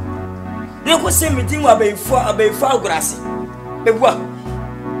 De ko se meeting wa be fo agurase. Be boa.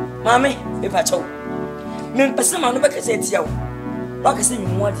 Mame, Ipacho. Me pese ma no be ka se tia wo. Ba ka se mi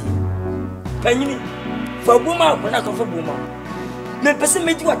mu ade. Panyini. Fa buma ko na ko fa buma. Me pese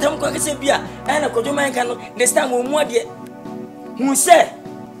me di watam ko ka se bia. E na Kwadwo man ka no this time wo mu ade. Hu se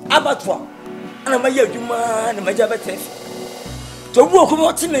abatwa. Ana ma ya adwuma na ma ja betre. To bu ko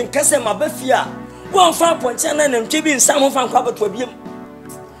mo timen kase ma bafia. Won fa ponche na na ntwe bi nsam fa nkwa abatwa biem.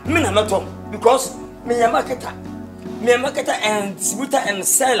 Me na metom because me ya marketer. Me marketer and distributor and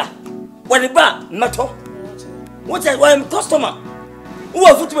seller. What about meto? What I am customer. Who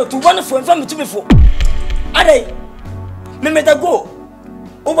are foot to one for family to me for? Are they? Me meta go.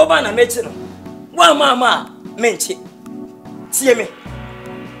 Over bana mechino. Wa mama menchi. See me.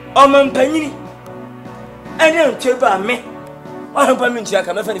 O man panyini. I don't tell me. I don't permit you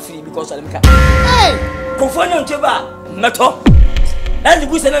come free because I'm cat. Hey! Confound teba meto. And the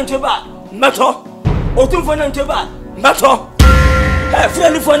goose and teba meto. Otum for teba meto. I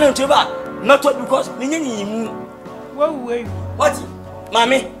feel for teba meto because me. What?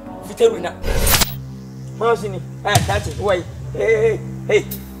 Mammy, Viterina. Mosini, that's it. Wait, hey.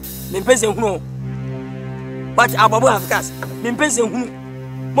 The person who but Ababu have cast. The person who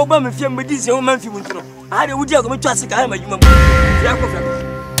Mobile me film with this young man. I would go to trust I am a human.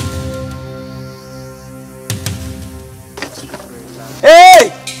 Hey!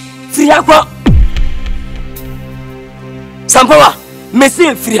 Free aqua. Sampawa,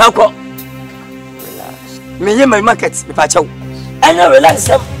 Messi free aqua. Me my market, if I chow. I know relax.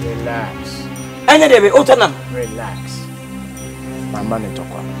 I know they be autonomous. Relax. My money talk.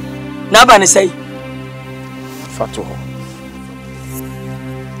 Nabani say Fatuho.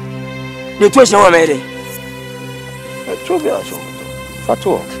 The tuition wa made. Chobia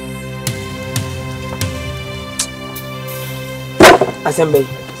Fatuho. Assembly.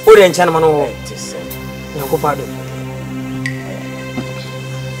 Uri enchana mano. Nakupado.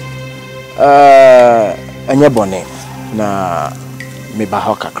 Anya bone na me ba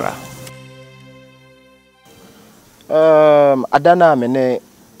ho kakra. Adana me ne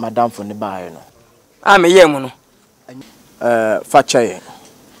madam for ne ba no. Me yemu no. Fachaye.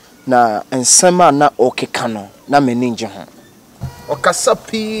 Na ensema na okeka no na me ninje ho.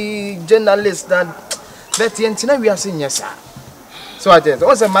 Okasapi journalist that yentina wi ase nyesa. So I just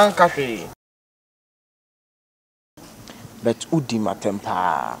was a man cafe. But udi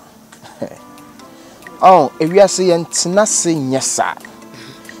matempa. Oh, if we are saying Tinasi Nyesa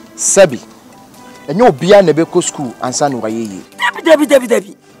Sabi, and you'll be a Nebeko school and San Waye.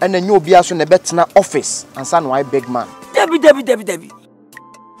 Debbie. And then you'll be as in a better office and San Way big man. Debbie.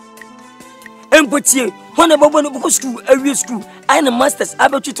 And put you, Honorable school, area school, and a master's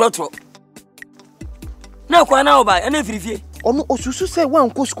about you trotro. Now, quite now by an every Oh, no, Osusu say one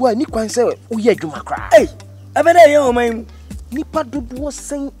go school, and Nick say, oh, yeah, you macra. Hey, I bet I owe my Nipa dodo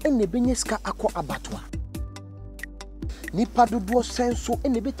sen ene benyeska akọ abatwa. Nipa dodo sen so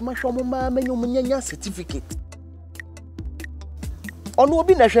ene betima hwo ma menyo munyanya certificate. Ono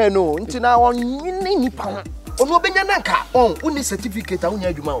obi na hwe no nti na wonni nipa ho. Ono obenya nanka uni certificate a wonya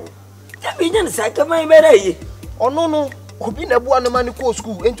adwuma o. Ya benya na saka man bere yi. Ono no obi na bua no ma ne ko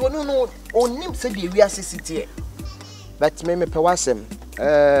school enti ono no onim se de wi asesite. But me pe wasem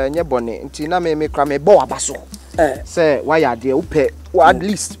nye bone nti na me kra me bo abaso. Say why are they upe at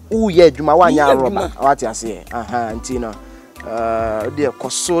least yeah juma wanya roba what you say ntino de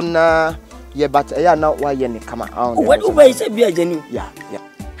kosona ye but na why ye kama what uba say bia jenu yeah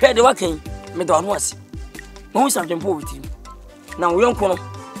head working me do no ase mo something po with him Now we don't call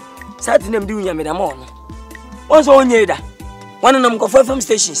certain them doing Yamidamon. Once on Yeda, one of them go for from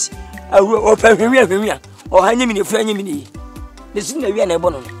stations. I will open Vivian or Yanim in friend Yamini. The sooner we are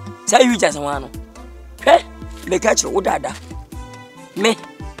born. Say you just one. Hey, the catcher would dada. Me,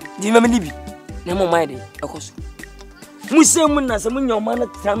 the Maminibi, no more mighty, of course. Musamun as a moon your man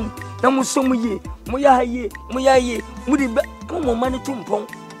at time, Namusomu ye, Muyaye, Mudiba, no money to pong.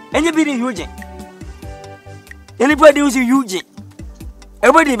 Anybody using. Anybody who's using.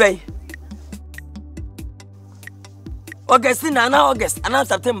 Everybody bay. August and now August and now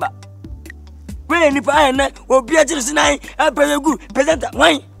September. When any pie will be a just nine, I'll pay you good, present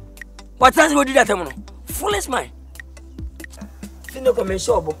wine. What time will do that? Foolish mind. Fino come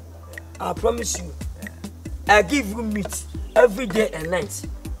shop. I promise you. I give you meat every day and night.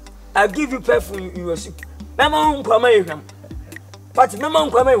 I give you perfume in your soup. Mama won't come here. But Mama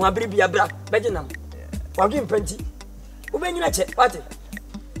won't come here. Baby, a black, Benjamin. Forgive plenty. When you check, party.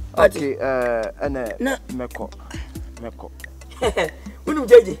 Okay, and Meko. Who do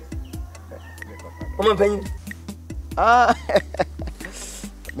JJ? Come on, Penny. Ah,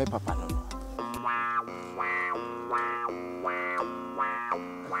 my papa.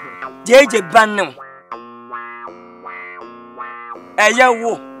 JJ Bannon.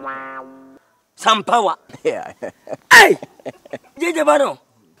 Ayawo. Some power. Yeah. Hey! JJ Bannon.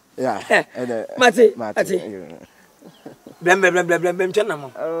 Yeah. Mate. Blam.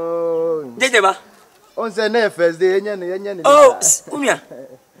 Oh. JJ Ba. On the first day, oh, Umia.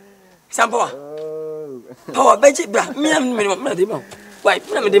 Some power. Power, Betty, minimum. Why,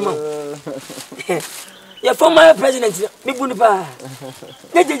 minimum. Your former president, Bibunipa.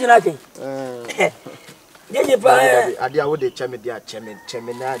 JJ Lacking. JJ Ba. I dear would the chairman, chairman,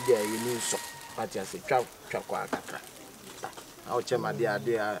 you need so. But I say, trap. I'll chairman,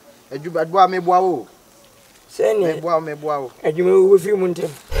 dear. A Jubadwa me bow. Say, me bow. And you move with you,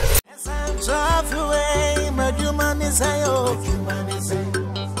 Muntin. Drive away, my human is a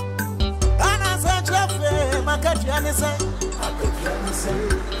my country is I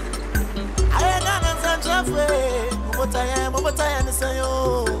ain't what I am, what I am, say,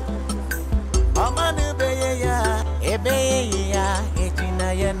 oh, Mama,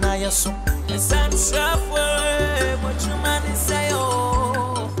 what you man say,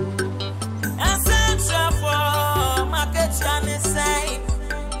 oh, and Santa for my country say.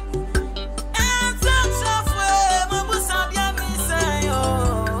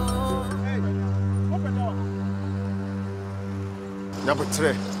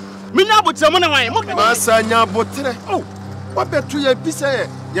 Nabotre. Me nabotre mo na wan. Ma sa nyabotre. Oh, wa betu ya bisa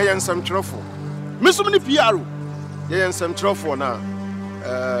ye yansam trofo. Me sum ni PR. Ye yansam trofo na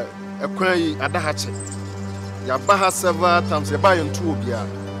ekwan yi adahache. Ya ba ha several times ye ba yon tu obia.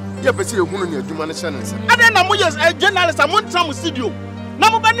 Ye pese ye hunu ni adwuma ne hye ne nse. Ade na mo yes journalist mo ntam studio. Na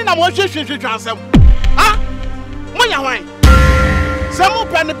mo ba ni na mo hwehwehwe ansem. Ha? Mo ya wan. Some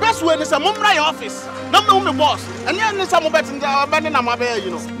pen the best way is a mumra office. No me boss. And then some bet in the abandon my bear,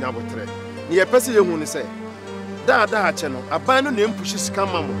 you know. Nabotre. Near Pessi, you say. Da channel. A band name pushes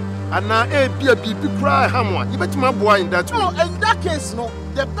come, and now a be cry hammer. You bet my boy in that. No, in that case, no.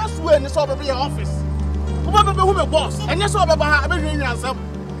 The best way is over your office. Who me boss? And yes, over my baby answer.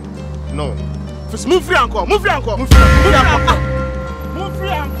 No. Just move free uncle. Move free uncle. Move free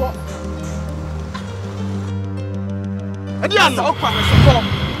uncle. Adian okwa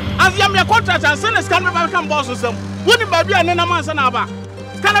as yam your contract and send scan me back boss some woni ba bia ne na man na ba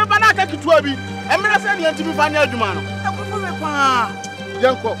scan me ba na ka kitu abi e me say ne ntimi fa nya adwuma no e ko me pa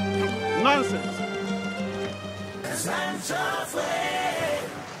yanko nonsense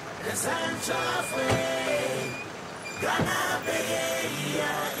Ghana be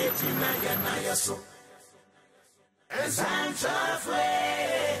ya etina Ghana yaso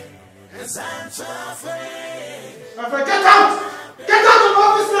Get out! Get out of the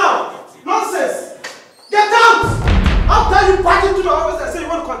office now! Nonsense! Get out! After you pack into the office and say you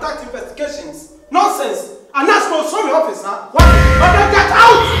want to conduct investigations. Nonsense! And that's not from your office, huh? What? But get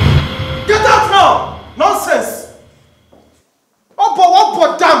out! Get out now! Nonsense!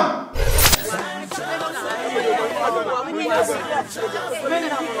 Opo, damn!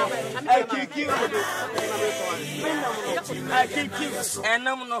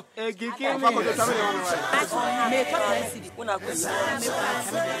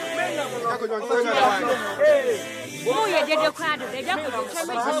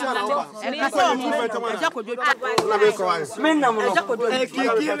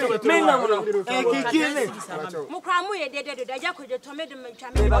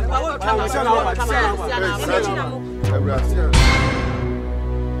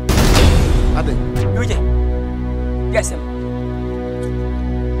 Yes,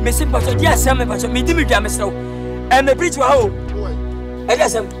 Messi Pacho, dear Sam, Pacho, me Dimmy Gamiso, and the bridge were home. I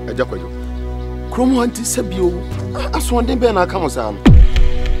guess I'm a Jacoyo. Chrome anti Sabio, as one day Ben I come on.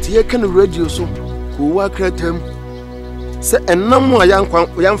 Tia can radio so, who work at him. Say, and no more young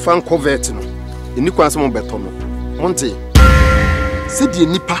fan covertino. In the Quantum Betono. Monte. Said ye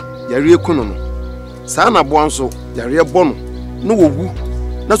nipa, Yaria Conono. Sana Bonso, Yaria Bono. No woo.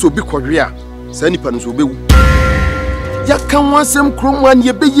 That's what be Quadria. Sandy Panus will be. Ya can want some chrome one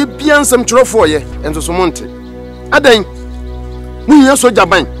ye be ye beyond some trough for ye, and to some monte. Aden, we are so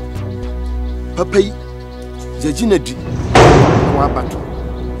jaban. Papa, Jajina D. Wabato.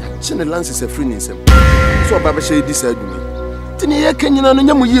 Chine Lance is a friend in some. So Baba say this I do me. Tinia can you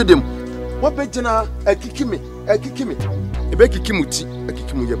know you them? What bettina a kikimi, a kikimi, a becky kimuti, a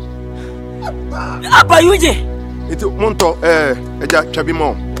kikimu. Apa Yuji? It's Monto, a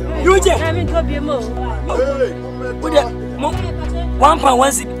Chabimo. Yuji,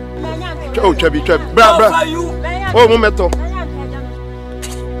 £1.1. Oh, Chabby, Bra, oh, Momento.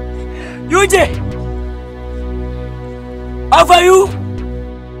 Yuji, offer you.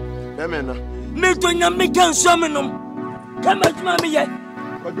 Me to Namikan Shamanum. Come at Mammy yet.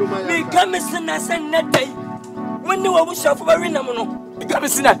 Me come and send us and that day. When you will shop for Marino. Become a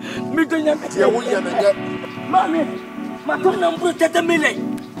sinner. Me to Namikan. Mammy, my tongue put a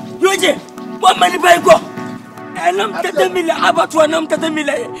million. Yuji, what money by go? And I'm 30 million, about 1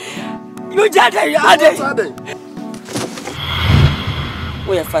 million. You just are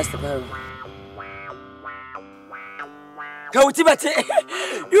we are fast about Kautibate,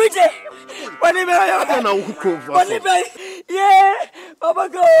 you say, what yeah, Papa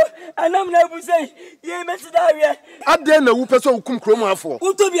go, and I'm never say, yeah, Mr. Daria. I dare know who person come chroma for.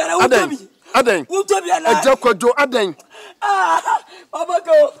 Utobia, Aden, a Jacko Aden. Ah, Papa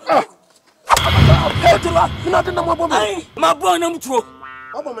go. My boy, I'm true.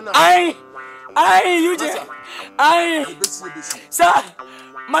 I, you just, sir,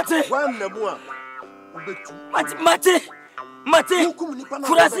 Mate,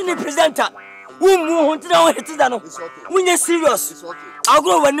 Kurasini presenter. Who won't know it is done. When you're serious, I'll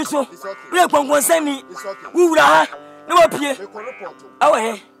go when you so. We are going to send me. Who are no appear? Our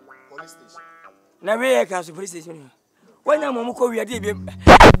hair. Now, where comes the police station? When I'm on we are deep.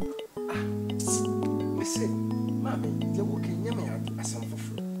 Listen, Mammy, you're walking near me as some for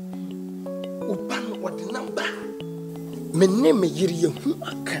free. Upan, what the number? My name is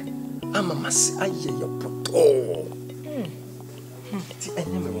Akan. I'm a mass. I hear your pot.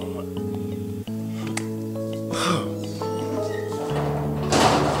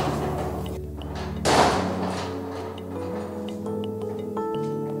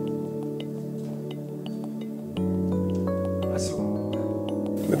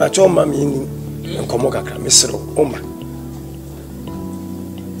 Me bacho mami ni nkomo kakra mesro oma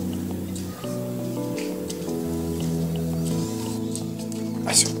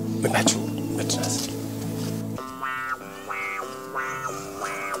aso me bacho metras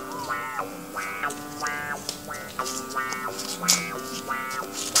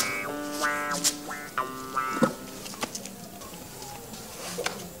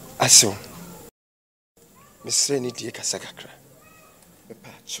aso mesre ni die kasakakra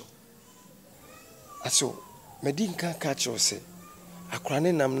Pacho. Aso, medinka kacho se.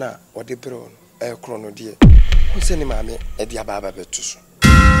 Akrane namna ode bro krono die. Kunse ni mame e dia baba betuso.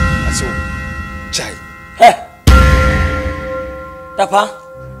 Aso, chai. He. Tapa.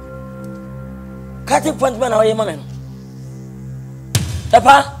 Kati point man aye mame.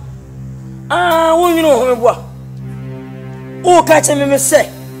 Tapa. Ah, wo you know ho meboa. O ka che me se.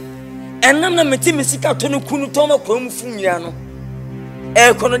 Enam na meti misika to no kunu to ma kwa mu funyia no.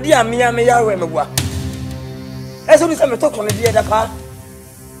 Kono dia me yawe meboa. Eso ni se me to kono dia da pa.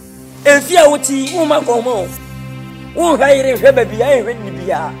 Efia woti wo ma ko mo. Wo haire hwe ba bia ehwe ni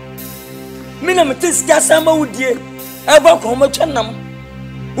bia. Me na meti sika samba wudie. Eba ko mo twenam.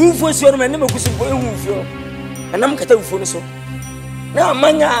 Ufo si ono me ne makusi bo ehu ufio. Enam kata ufo no so. Na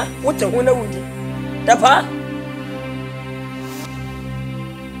amanya wote ho na wudi. Da pa.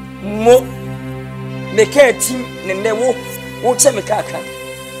 Mo me ka tim ne ne wo che me ka Akan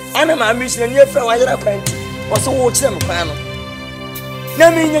ana ma mission ne fra wa yara kwanti wo so wo che me kwan no na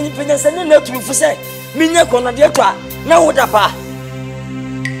me nya nyipenya se ne na tufu se me nya kono de to na wo da pa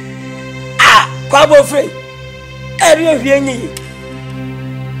ah kwa bo free eri hwie nyi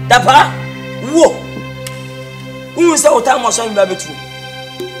da pa wo se o ta mo so mba betu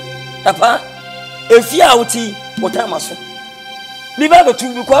da pa efia wuti o ta mo so me ba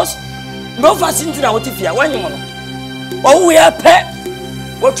betu because no facility na wuti fia wanyi mo no oh, we are pet.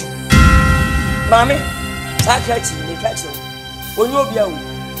 What? Mammy, Sakachi, the catcher. When you'll be out,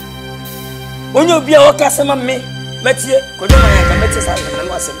 Onye obi a wakasa ma me metie Kwadwo man ya ka metie sa na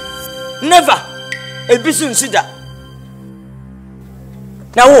no asem. Never ebisu nsida.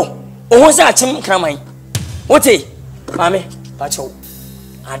 Na wo ho se achim kraman. Wote mame pacho.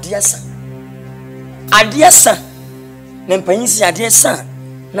 Adiasa. Na mpanyisi adiasa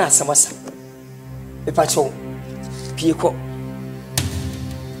na asamasa. E pacho. Pie ko.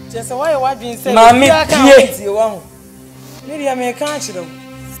 Just why you been saying mame pie wo. Maybe I may catch them.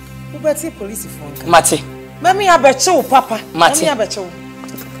 Who better police phone? Mate. Mami abecho papa. Mami abecho.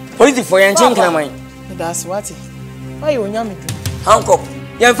 Police for yan chen kraman. That's what. Why you nyame do? Hanko.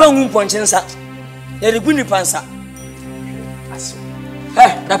 Yan fa hu ponchensa. Ya rigu ni pansa. Aso.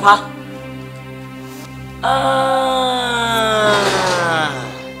 Dapa.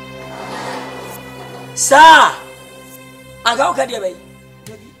 Sa. Aga o ka dia bai.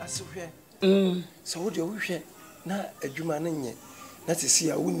 Aso hwe. So wo de wo hwe na adwuma na nye. Na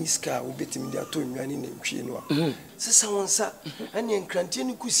sisi a woni ska wo betimi dia to nwane na ntwie no a. Sesa wonsa ane nkrante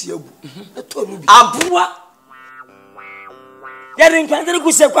ni kusi abu. Na to no bi. Abua. Ya nkrante ni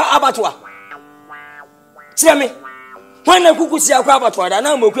kusi kwa abatwa. Tiame. Wana kukusi akwa abatwa da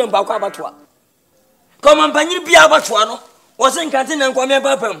na moku mpa akwa abatwa. Koma mpanyiri bia abatwa no. Wo se nkrante na nkwa me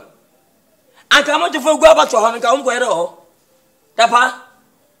papam. Aka mo tofo gu abatwa ho nka wo yere ho. Tapa.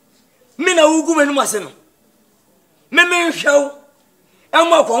 Mina wugu menu ase no. Meme hwew.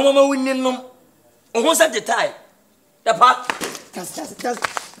 Ema ko mama wonni nom. Ohun sa detail. Tapa. Tas.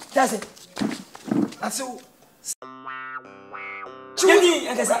 Aso. Chudi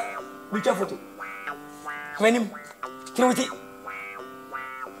Nkansah. Bicha photo. Menim. Kiruti.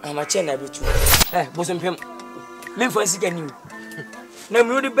 Amache na bichu. Bosom pem. Me fancy gani. Na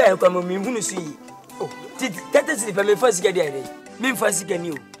me odi ba kwa me hunu su yi. Oh, tete si pe me fancy gadi ade. Me fancy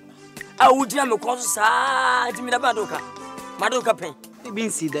gani o. A wudina me konso sa, ti me da badoka. Madoka pen. E bi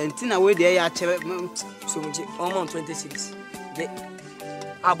incident na we dey ya che so munje on 26. De.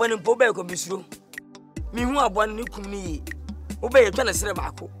 Abone po ba ko bisuro. Me hu abone ni kum ni yi. Wo ba ye twa na sere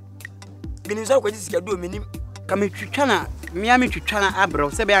baako. Bini so ko ji sika do menim. Ka me twitwa na me twitwa na abro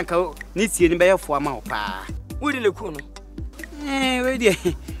se be anka ni tie ni be ye fo ama wo pa. Wo di le ku no. We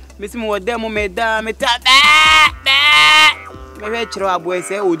dey. Me sim wo dem me da me ta me we chiro abo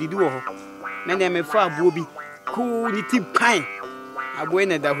se odidi wo ho. Na ne me fa abo bi ku ni ti pan. Abo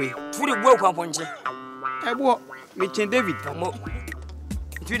na da hwe. Furi bo kwa ponche. Ebo me chen David. Mo.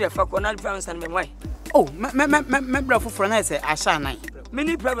 Tu de fa konal plan san me why. Oh, me bra foforo na se asha nan. Me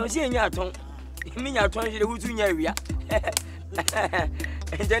ni problem si enya aton. Me nya aton je hutu nya wia.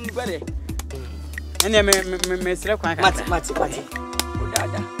 Enja ni bare. Ene me sere kwan ka. Mati.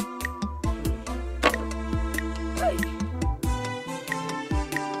 Odada.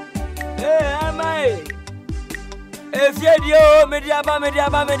 Amai. Efiedio mediaba.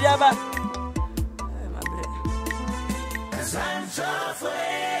 My bre.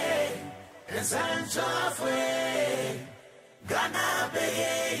 Esanchafwe. Ghana be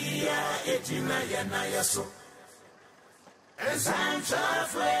ya etina yana yaso.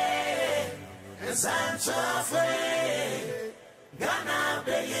 Esanchafwe. Ghana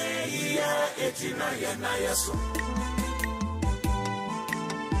be ya etina yana yaso.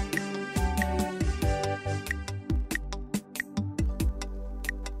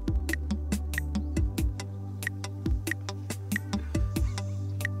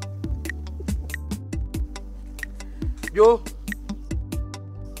 Yo.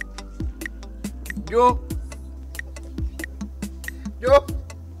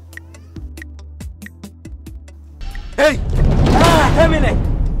 Hey! Terminate!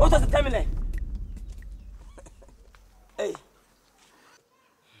 What does the terminate? Hey!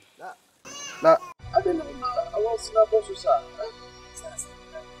 Na I don't know I want to know so sir.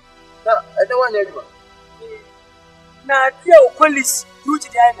 Na I don't want anyone. Na dia o police duty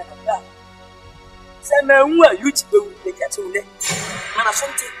dey na da. Say na hu a youth be we get to ne. Na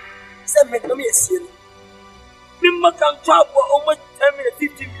Asante. Say me no me esie no. Me makam twa bo almost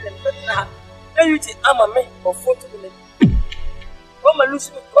 15 million na. Na youth ama me for 40 million. What my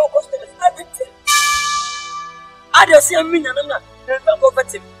lose me go cost me everything. I just see me na na. They don't go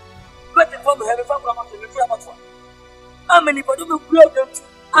vet him. Vet him from heaven from come to me free about one. How many people do grow them to?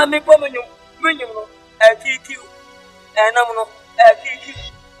 I me bomb you. Me you no. Kill. Na mo no. Kill.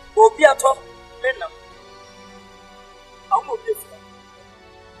 Obi ato. Me na. I'm going to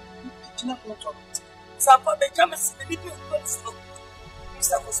do it. Sampa be jam si the video so.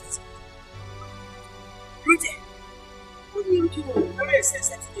 Mr. Foster. Rudy. What do you do? Where is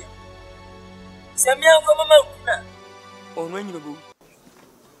it here? Samia ko mama kuna. Onu anyi go.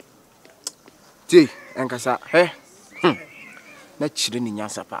 Ti, Nkansah, na chire ni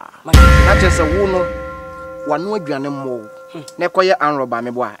nyansa pa na chese wo no wano aduane mo na ekoye anroba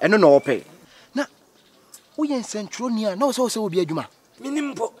me bo a eno na ope na wo yen sentroni a na wo se obi adwuma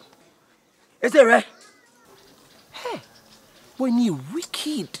minimpo is it right hey boy ni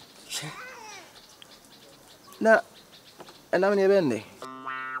wicked na ana me bende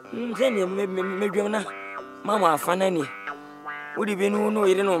nzeni me dwamna mama afana ni wodi be no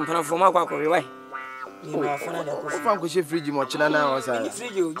yire no mpana fo makwa ko wai ni afana da ko fa ko she fridge mo china na o sa ni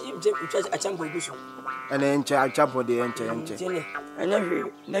fridge o je achampo gusu ana enche achampo de enche anya hwe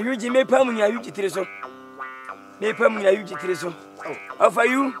na yuji me pam nya yuji tire so me pam nya yuji tire so afa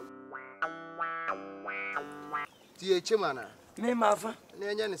you ti eche mana me mafa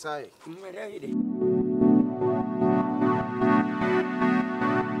na enya ni sai me da yide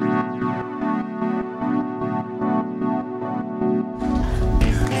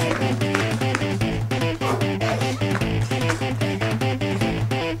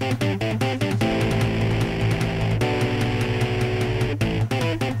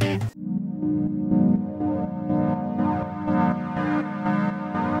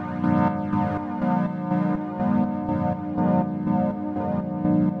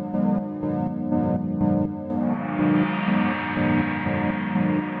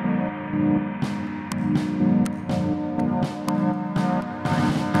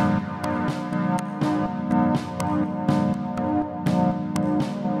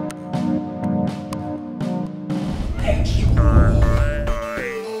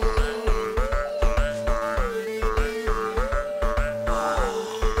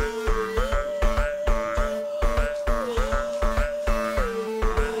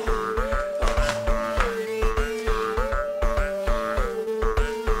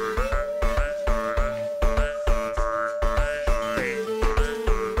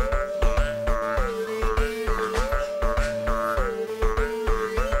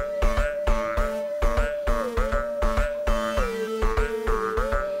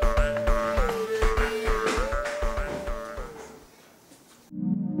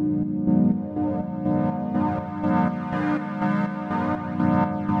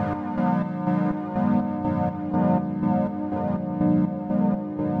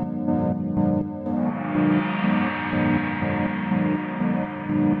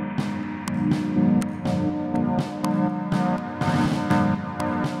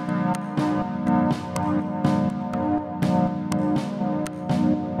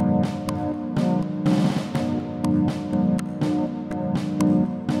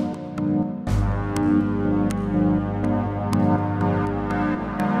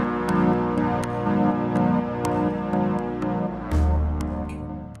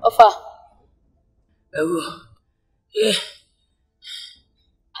Ofa.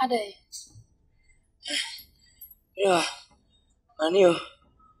 Ade. Ya. Anio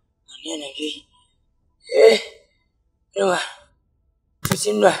na gi. Ewa.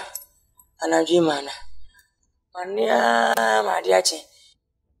 Kusinwa. Anaji mana. Mania madiache.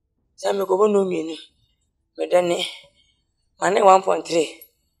 Same ko bono mienu. Medane. Mane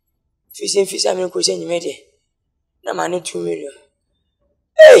 1.3. Fisa me ko senyi mede. Na mane 2 million.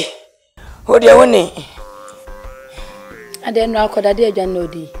 Hey! What do you want? I didn't know I did no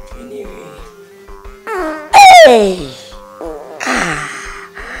di. Hey!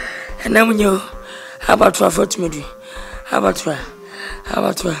 And now you how about to afford me? How about to?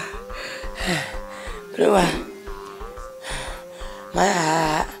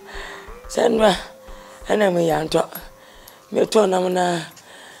 My Sandra, and I'm a young talk. Me turn na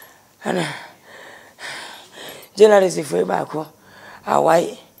ana. Generally, if we back home.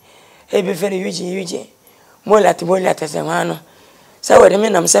 Awai ebe fere yuji molati semano sawe de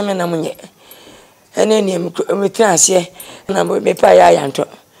menam semena munye ene ni metranse na me pa ya yanto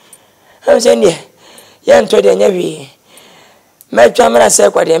am se ne yanto de nyawi metwa mra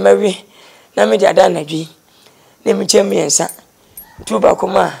se kwa de mawi na me de ada na dwi ne me chem yensa tuba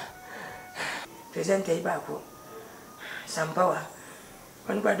kuma present e ba ko sampawa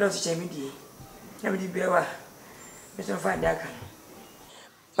on kwa do se chemi di na me di bewa me so fa Akan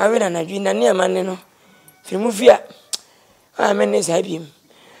Mawina na dwi na ne mane no filmuvia amene sabim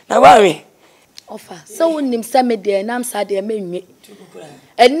na wawe Ofa so wonim semede nam sade menwe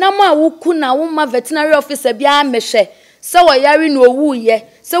enam a wuku na wo ma veterinary officer bia amehwe so wo yare no owuye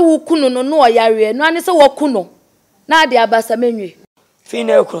so wuku no no no yare no ane so woku no na ade abasa menwe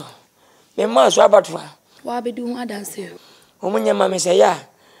fina ekro me ma so abatwa wa be di hu adanse omunya ma me se ya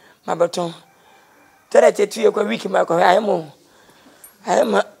mabaton tere tetu ye kwa wiki ma kwa ayemo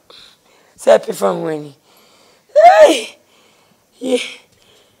ayema se pefan wani ye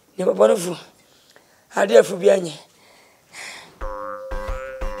ne babonofu ade afu bianye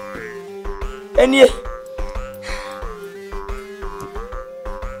Any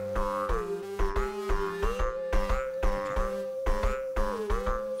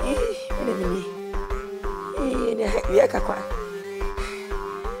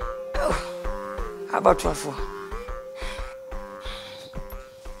about 12.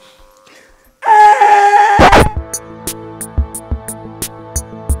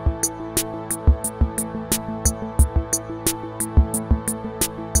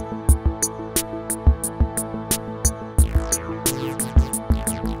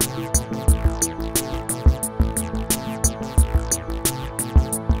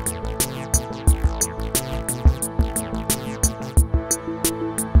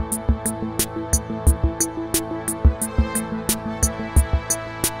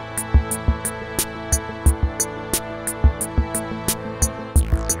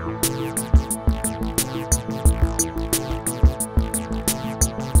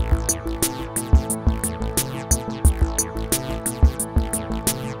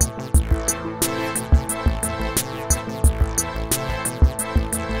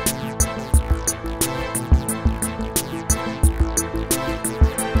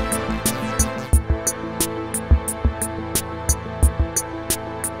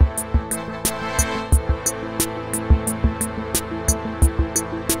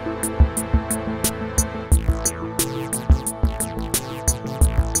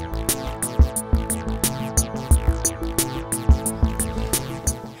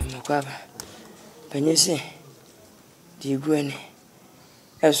 Penyese di guene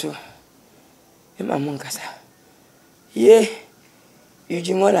eso emamu Nkansah ye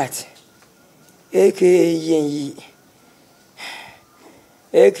yujimolat eke yenyi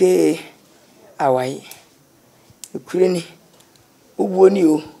eke awai ukureni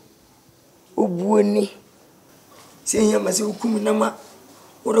ubuoni senya mase ukumi nama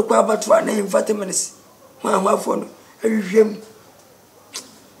odokwa abatwa na infate menes ma hwafo no ahwehwem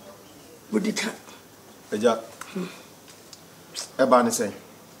budika Eja. Eba ne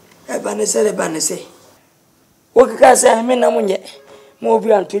sei. O kaka say me na munye. Mo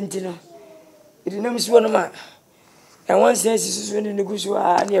obi an 20 no. Idi na misi wono ma. E won say sisi ni negusu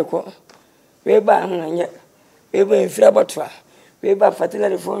a na ekọ. We ba ho anye. We ba enfira botwa. We ba fatila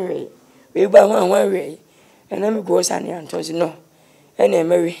de phone we. We ba ho anwan we. E na mi go sane antosi no. E na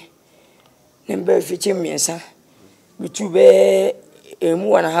emewe. Ne mba fichi miensa. Bitu be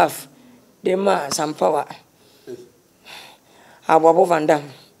emu 1.5. Dema some power. Ababo vandam.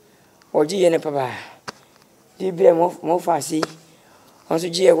 Oji yene papa. Di be mo fasi. Onso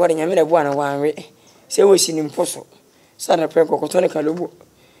ji e gware nyame na bu ana wanwe. Se wo sini mposo. Sana pe kokoto ne kalobu.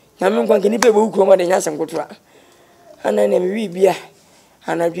 Nyame nkwa nkeni be bo ukro ma de nyasem kotoa. Ana na mi bia.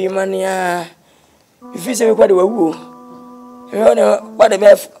 Ana dwi mane a. Ifi se me kwade wawu. E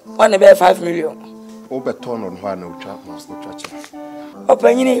one be 5 million. Obeton on ho na utwa cha.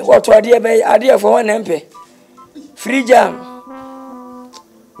 Opanyini wato ade for one empe. Free jam.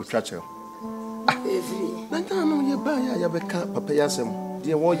 Uchache. Free. Na no ye ba ya beka papa yasem.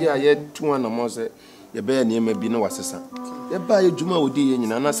 De wo ye aye 2 na mo se ye ba ya ne ma bi na wasesa. Ye ba ye djuma odi ye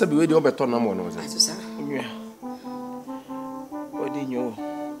nyina na sabi we de obeto na mo no se. Asesa. Nwa. Odi nyo.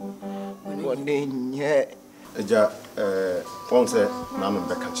 Odi nye. Eja won se na no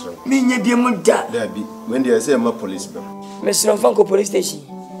beka kire. Mi nye bi mu da. Da bi when they say ma police be. Mesro Fanko police station.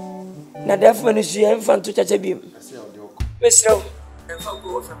 Na defo ni su ye mfa to chacha bi. Mesro.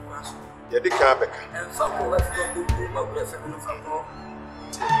 Fanko wo fa kwaso. Ye de ka beka. Fanko wo fa ko ma wo fa no Fanko.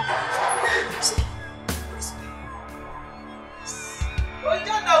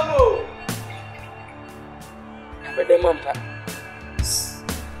 Oja da mo. Ba de mampa.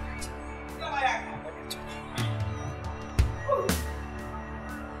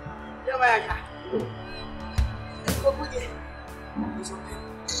 Yamayaka.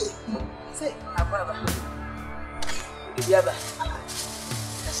 Say, ababa. Biaba.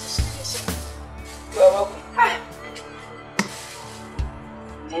 Baba. Ah.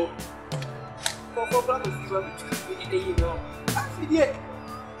 Hey. Ko plan of you we dey you know. Afidie.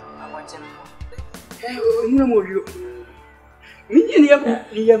 I want him. Eh, you mo yo. Mi ni ya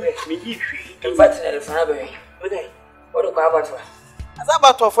me yi hwi. Fatna le fa ba. Odai. Odo kwa abatwa.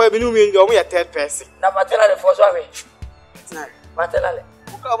 Azabato for ebi nu mi ndio mo ye third person. Na batela le for so ame. Veterinary. Batela le.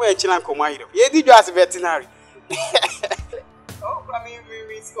 Uka mo ye china nkomo ayiro. Ye di jo as veterinary. Oh, from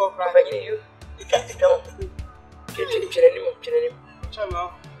me see of right. You. Chene.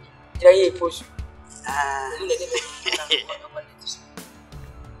 Chama. Jaye post.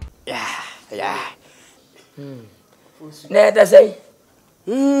 Yeah. Na da say.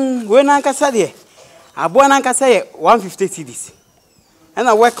 We na Nkansah de. Abo na Nkansah ye 150 cedis. And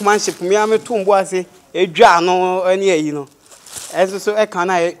a workmanship me am to mboase edwa no ani ayi no. Eso so e kan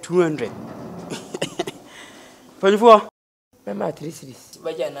na 200. Polifo. Me ma 3 cities.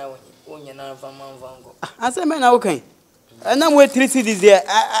 Baja na wonya na fa manvango. Ase me na wo kan. Na mo 3 cities there.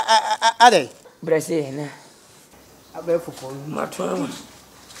 Ade. Brase na. Abe fofo. Matwa.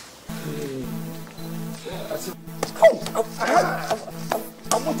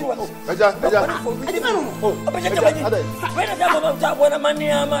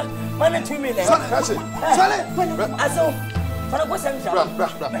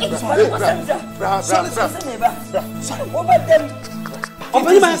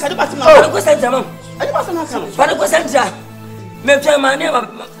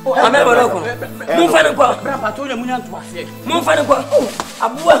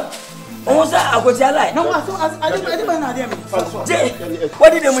 Onza agoti alai. No, I na there me.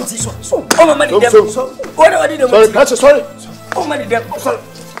 What did them teach? Oh, mama did them. What did them? Sorry. Oh, mama did them.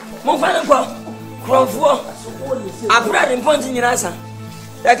 Mo fana kwa. Krofo. Abura dem ponti nyinasa.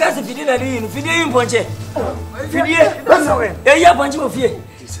 Ya kasi fidi na di, fidi yin ponche. Fidi e. E ya ponche ofie.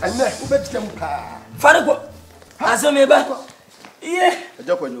 Anna, ubeti tem ka. Fana kwa. Asome ba. Iye.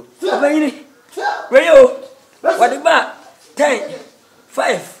 Ajokonyo. Obayini. Weyo. What ba? 10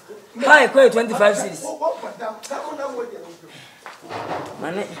 5 Hi, quite 25 cities.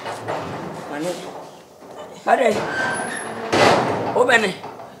 Money. Hare. Open.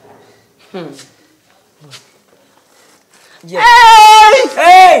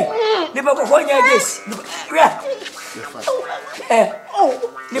 Hey! Liba ko konya this.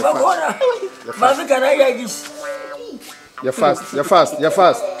 Liba ko na. Mafika na ya this. You're fast.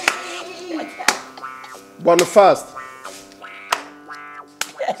 Born fast.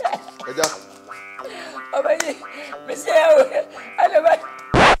 Obayi, monsieur, allez va.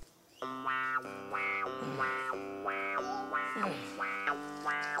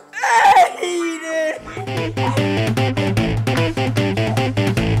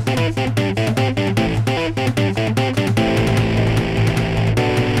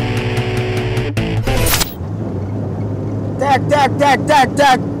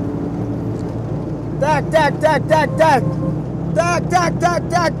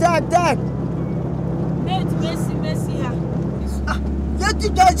 Tak. Messi ha. Yeti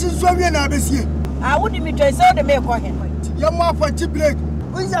dachi so na besie. Wodi mi twa say de me ko he. Ye mo afanti break.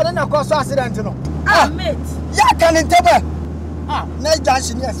 Unza na cause accident no. Mate. Ya kan ntebe. Nice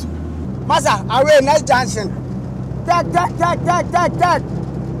junction yes. Masa, away nice junction. Tak.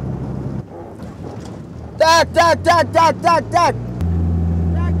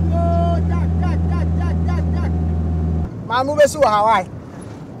 Mamu besu Hawaii.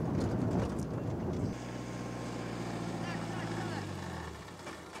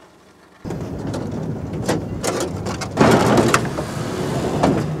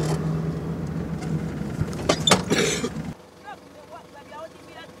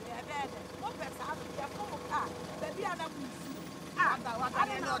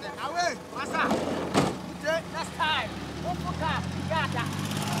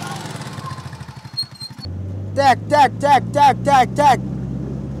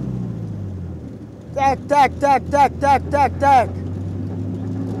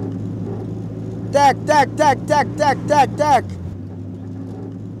 Tak.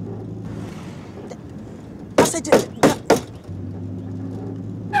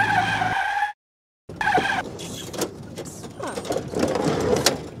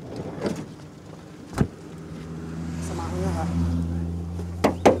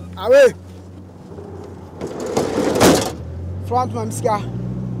 Away. Front mamska.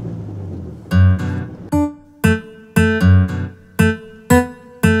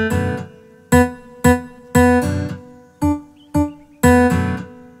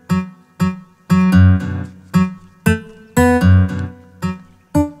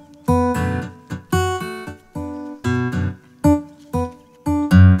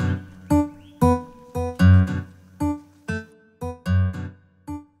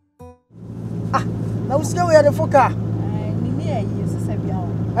 Na usikia we the foka. Nimi ayi sese bia ho.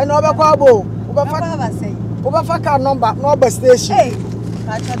 Na obekwa abo. Obefa car number station. Hey,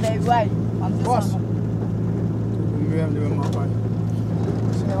 kacha dey why? Boss. We have the map.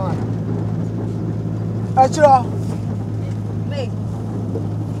 Achiro. Me.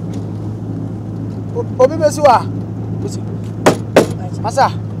 Obi mesuwa.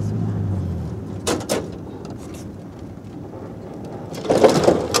 Masa.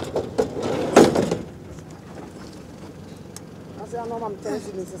 I'm telling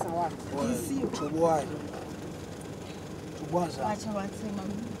you, this is what. Easy. To boy. Watch out, mama.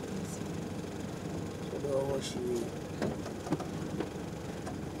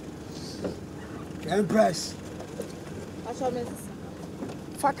 Empress.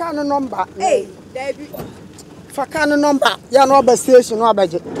 Fakano number. Hey, Debbie. Fakano number. Ya no be station no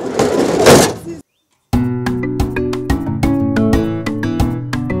abeje.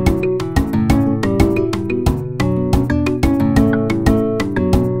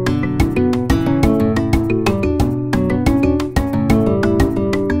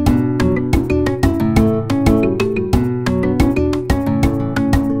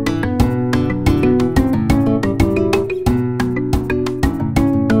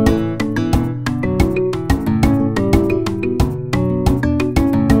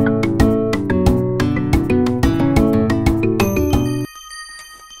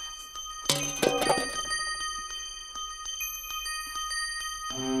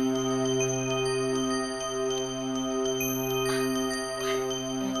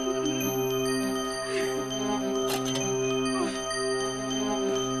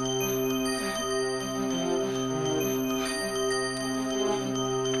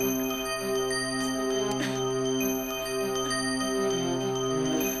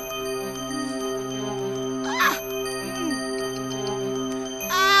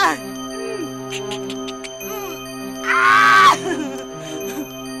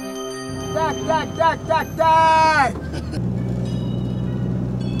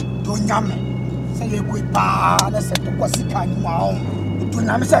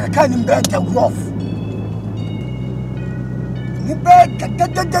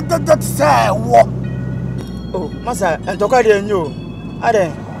 Oh, masa, entoka dia nyo.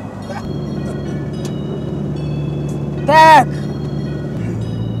 Ade. Tak.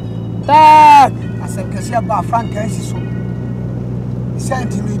 Asem kesi aba Frank esi so.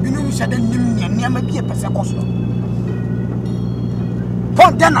 Senti mi binu mi shade nim niam bi e pese koso.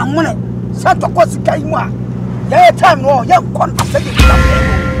 Pon den amune. Sa to kosi kai mu a. Ya time no, ya kon asege kita.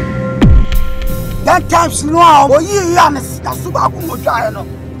 That times no a oyi ya ne asuba ku mo twa no.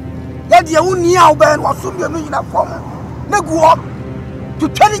 Ya de wuni a wo be no so bi no nyina fom. Na guo. To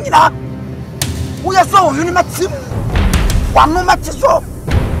twani nyina. Wo ya so yuni matim. Wanu matiso.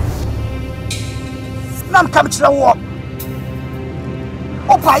 Nam kam kire wo.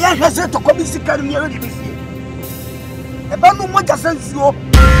 Opa ya hwese to ko bi sikaru mi e bi fie. E ba no mo jasa nsuo.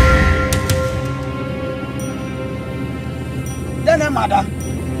 Dene madam.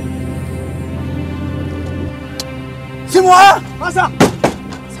 Simwa, masa.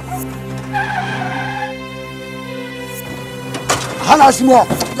 Hala simwa.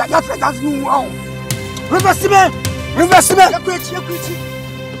 Ya fe dance nu wo. Reversible. Ya kwechi.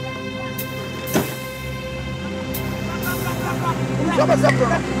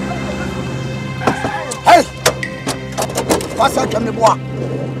 Hey! Masa kame boa.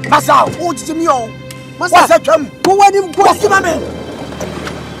 Masa, o titi mi o. Masa kame. Wo wani mbo. Wasi mame.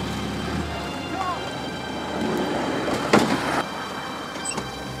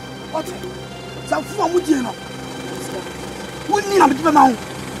 Ote. Sa fu amu die no. Woni na mdibe ma ho.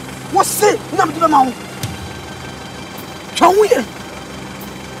 Wo se na mdibe ma ho. Chawuye.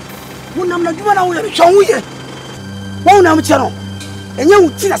 Wonam na djuma na wo ye chawuye. Wo na mche no. Enye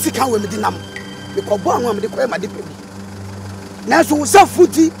wuti na sika we medi nam. Me ko bo anu am de ko e ma de pe bi. Na so wo sa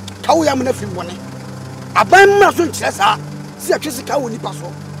futi ka wo ya me na fi woni. Aban ma so nkyere sa. Si atwe sika wo ni pa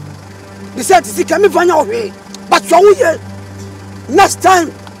so. Bi se ti sika me vanya wo hwe. But chawuye. Next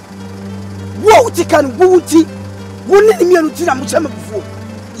time wo wuti kan wo wuti. Woni ni mi anu ti na mo chema bufuo.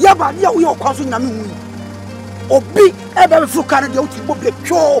 Ya ba dia wo ye okwaso nyame hu. Obi ebe be fu kan de wuti bo ble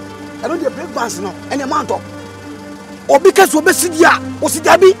two. I don't break bands no. Any amount of Obi keso obesidia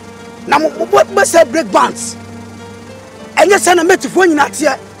osidabi na mo say break bands. Enye se na metifo nyina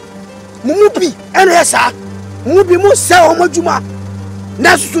tie. Mumu bi ene yesa. Mumu bi mu se o madwuma.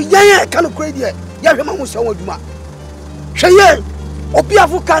 Na susu yen kan kure die. Ya hwema mu se o madwuma. Hweye obi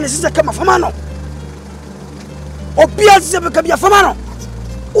afuka ne sise kama fama no. Obi asise be ka bia fama no.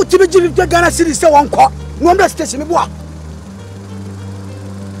 Utibe jibi Ghana city se wonko. No mbe station me boa.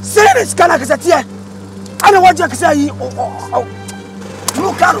 Serious kana kasatie. Ana waje kasa yi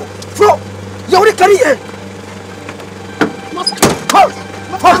flo karo flo yori kariye ho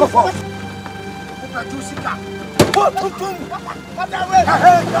upa tusika ho tum padawe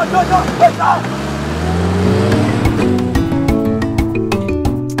no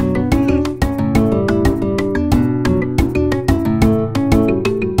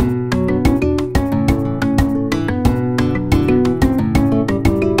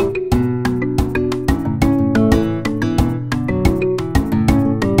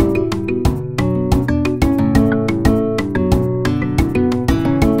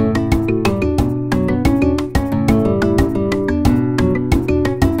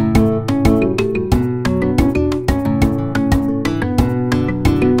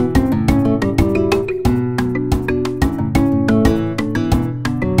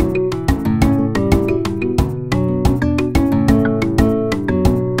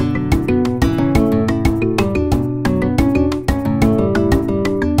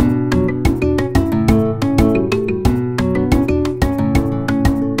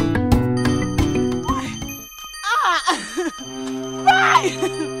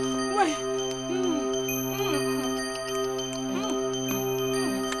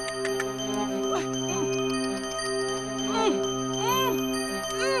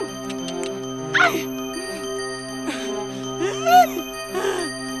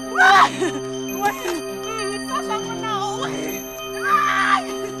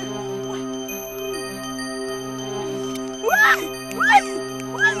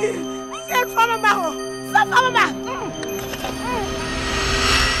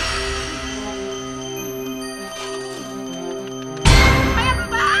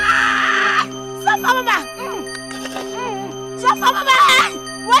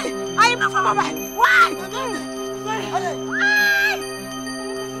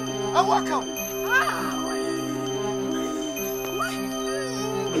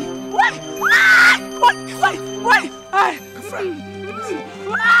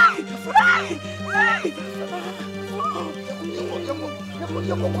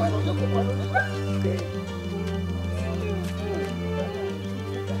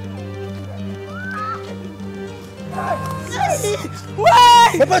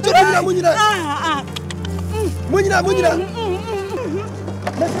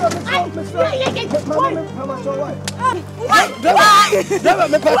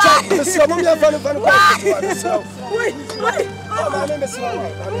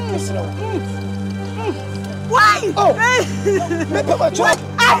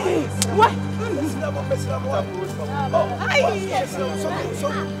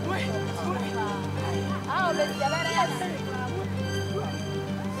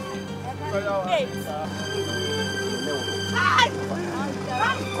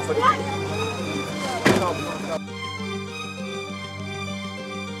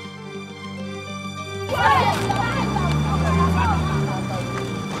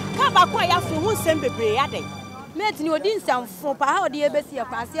Kaba kwa ya fu hu sem bebre ya den. Mate ni odi nsamfo pa ha odi ebesi ya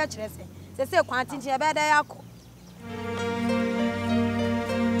kwase a kire se kwan tintin e be da ya ko.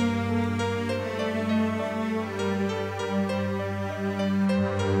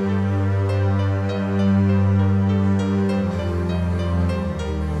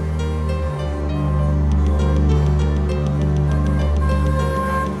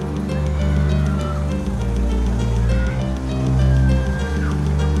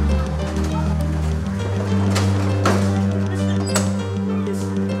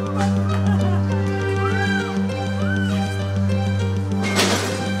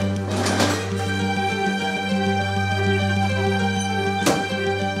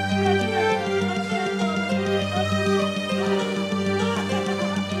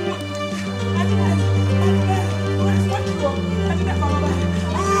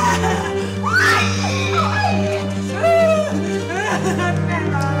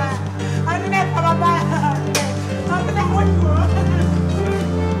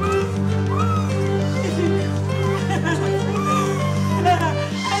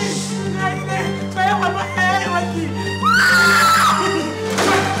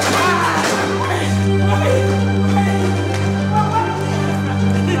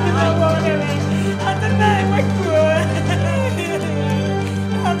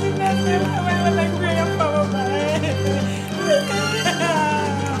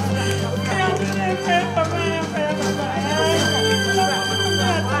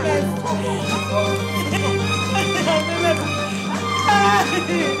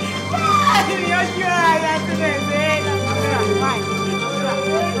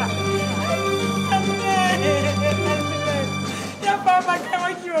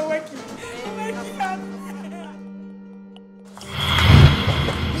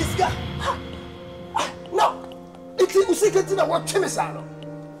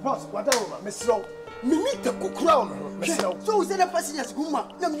 Boss, whatever, Miss Low. Me meet the cook crown, Miss Low. So, said the passengers, Guma,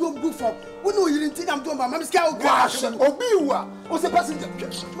 them you go for. We know you didn't think I'm doing my mamma's cow. Gosh, Obiwa was a passenger.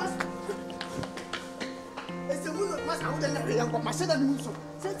 It's a woman of master. I wouldn't have young my son and Musso.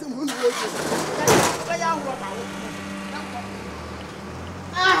 Send him who knows.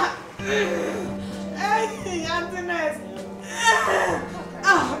 Hey, Antoinette.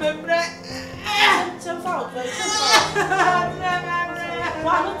 Ah, my breath. Jump out,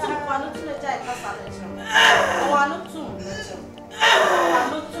 One to the jack, one to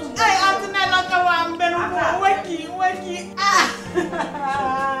Hey, Antoinette, not the one, Ben, wakey.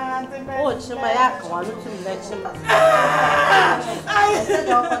 Oh, Chimayak, one to let him. I said,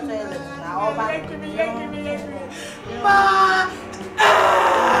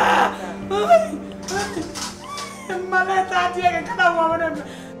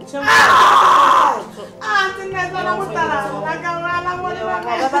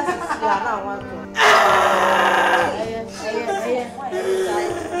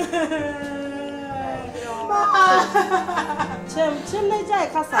 Chem le jai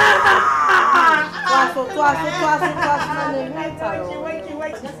kasa. Tuaso na ne meta yo.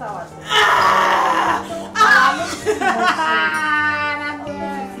 Wait. Sawa.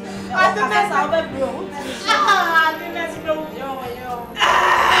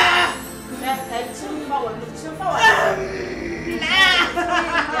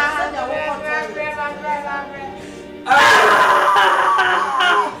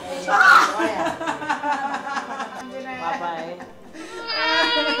 Bye-bye.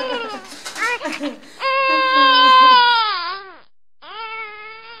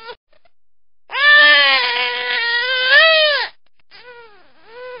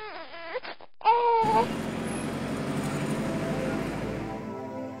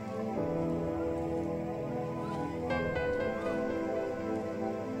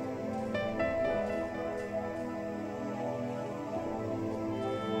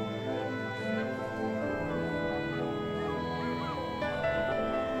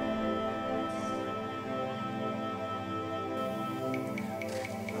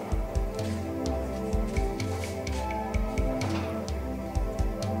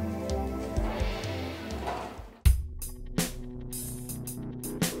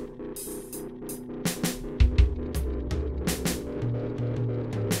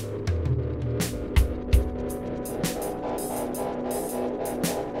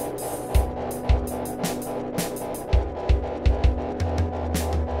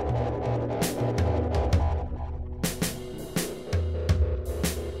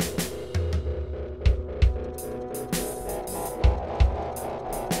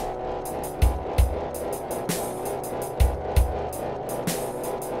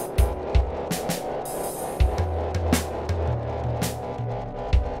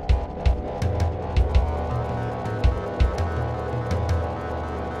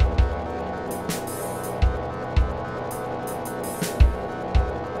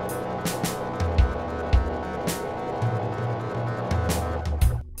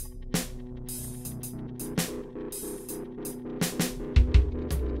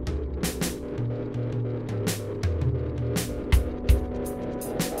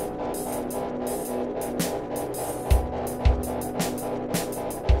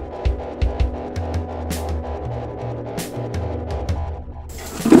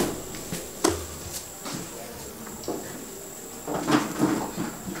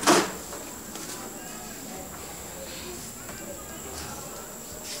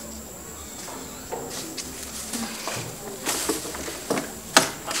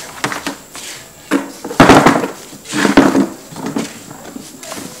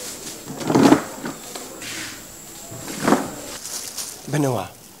 Benewa,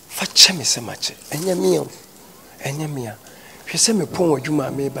 fache me se mache. Enya mia. Hwe se me pon wadwuma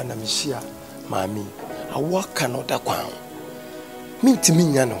me ba na me hia maami. Awaka no da kwan. Mintimi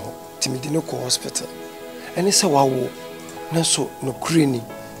nya no ho. Timi di no ko hospital. Ene se wawo. Na so no kureni.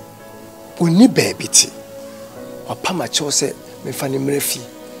 Oni baabi ti. Wapa ma che se me fa ne mrafi.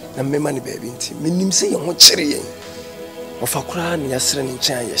 Na me ma ne baabi nti. Menim se ye ho kyere yen. Ofa kura ne yasre ne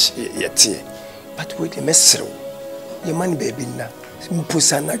nkyan ye tie. But we dey mesrew. Ye ma ne baabi na.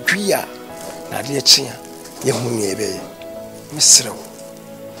 Mpusa na dwia na de kyea ye hu ne ebe mesrew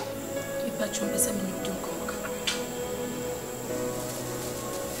ipa chombe se me ndu ko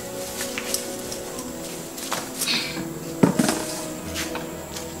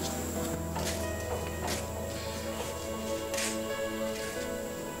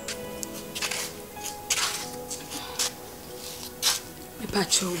ipa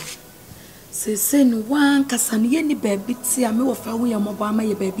chombe se no wan kasa no ye ni baabi ti a me wo fa wo ye mobo ama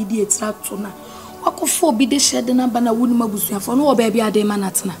ye baabi di etira to na wakofo obi de hyede na ba na woni mabusuafo no wo baabi ade ma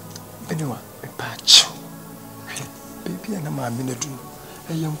natena benewa me pa cho baabi na ma me na du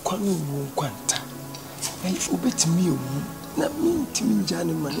eye nkwa no wo nkwanta obetimi ewu na mintimi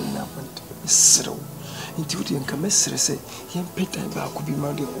njane ma na kwanta mesrew nti wo de nka mesre se ye mpetan ba ko bi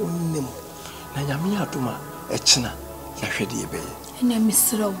ma de onnem na nyame adoma ekina ya hwede ye beye ene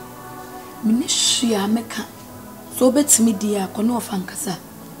mesrew Minishia meka so betimi dia kono ofa nkasa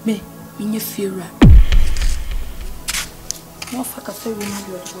me minye fiera no fa ka fe wi na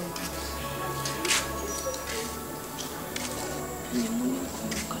bi ojo ni muni ko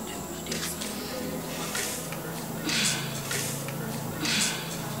ka de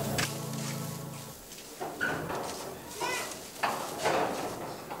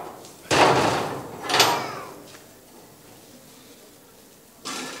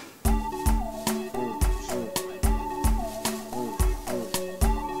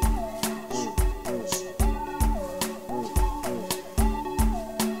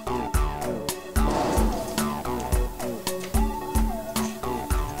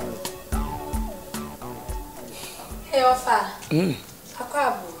Ofa.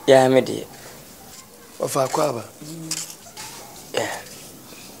 Akwabu. Yeah, me dear. Ofa akwaba. Yeah.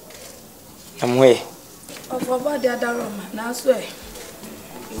 I'm way. Ofa ba dia daroma na so e.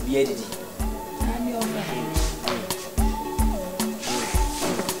 Obi edidi. Nani ofa.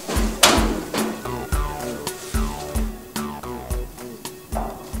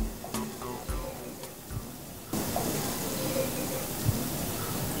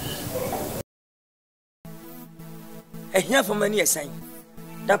 Ehia for many a sign.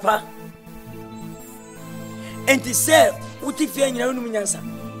 Dapa. Enti se uti fie nyina unu nyansa.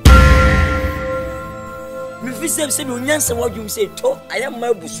 Me fi se be nyansa wadwum se to ayam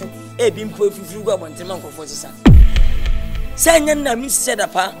ma busu e bi mpo afifiri gwa bontema nkofo sesa. Se nya na mi se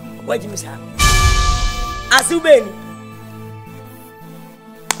dapa wadwum sa. Asu beni.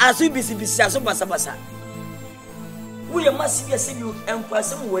 Asu bisi asu basa. Wo ye masibi se bi empo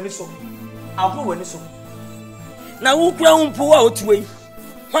asem wani so. Aho wani so. Na wo kura umpo wa otuwe.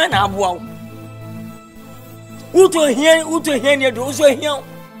 Hwan na aboa wo? Uto hia ne do so hia.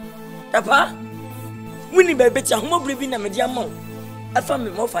 Dapa. Wini bebe cha homo brebi na media ma. Afa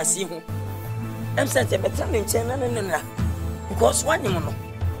me mo fasi ho. Em se te beta me nche na. Because one nyem no.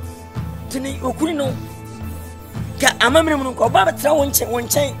 Tini okuri no. Ka amamre mu no ko ba betra wo nchen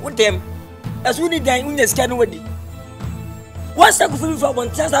wo dem. Aso ni dan unya sika no wadi. Wasa ku fi fa bon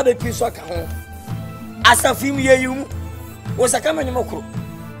tasa be pi so ka ho. Asafim yeyum. Wo saka manyem okro.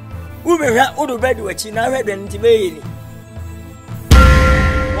 Ube hwa odo bedi wachi na hwa den tibe yini.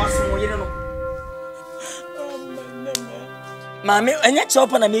 Wasu mo yene no. Mami anya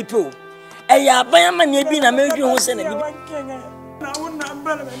chopa na mepo. Eya aban ma na bi na medwi ho se na bi. Na wona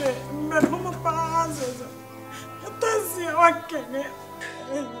mbele me mo pa azo. Tasi wakene.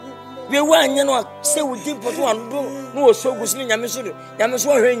 We wanya no se wudi poto ando no osogu sini nyame so do. Nyame so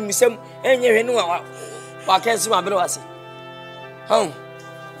hwe nyimisem enye hwe no wa kesi ma bere wase. Hon.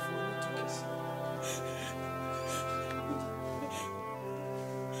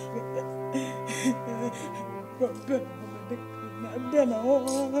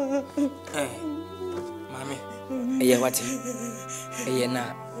 Mami, eye wati. Eye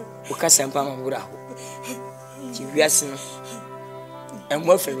na ukasa mpa mabura ho. Ti wiase no.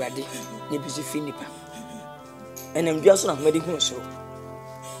 Enwo fewade ne bisu finipa. Enem dua so na mede hu so.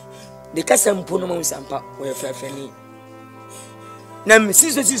 De kasa mpo no mo sampa wo ye frafani. Na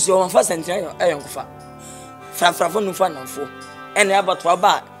misiso o fa sentra ayonkofa. Frafrafo no fa nanfo. Ene abato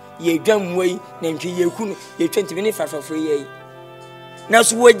aba ye dwamwei na ntwe ye kunu ye 20 ne frafrafo ye. Na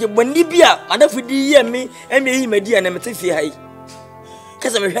so woje bonni bia adafudi ye me yi madi na metefie hai.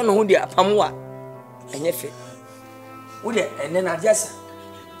 Kasa me hwe no ho dia apamwa. Enye fe. Wo de ene na adiasa.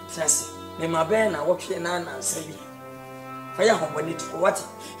 Trust me mabe na wotwe na na nsabi. Fa ya homboni to what?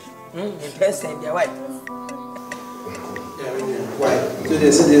 In person dia why? Why? So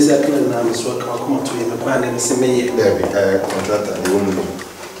they say there's a clean now so come to him plan and say me there be contractor the woman.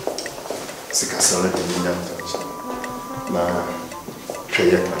 Sikasana de nyam. Na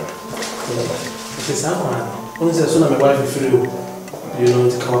treya kan. It's someone. Only say so na my wife free you know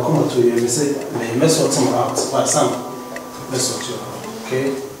to come to you and say me mess sort him out but some mess sort you out. Okay?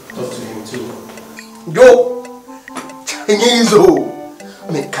 Talk to him too. Go. Chinese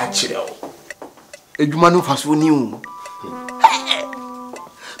me catch you. Eduma no faso ni o.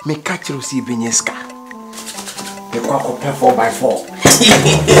 Me catch you si benyeska. Me kwa ko 4x4.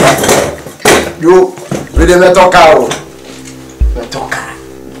 Yo, we dey me talk out. Me talk.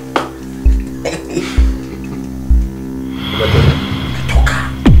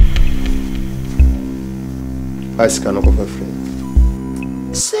 Ice can go for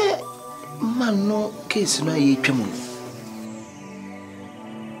free. Say man no case no ye twem.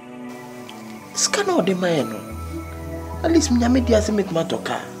 Ska no de man no. At least me nyame dia se make ma talk.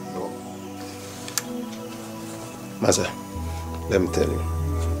 Maza, let me tell you.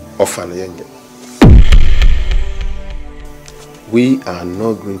 Offer yenge. We are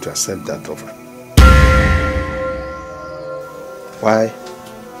not going to accept that offer. Why?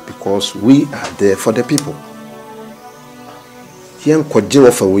 Because we are there for the people. Yan kwaje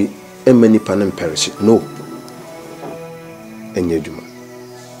offer we many panem perish. No. Enye juma.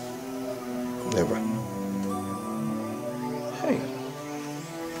 Never. Hey.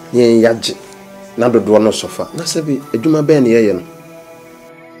 Yen yaji. Na do do no sofa. Na se bi ejuma be na ye no.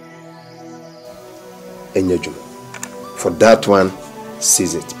 Enye juma. For that one,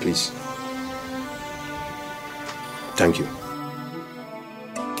 seize it, please. Thank you.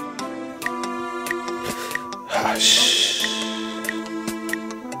 Hush.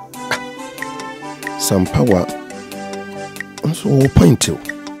 Some power. Also, point to.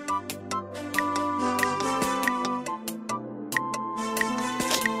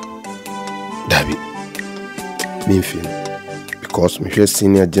 Memphis. Because me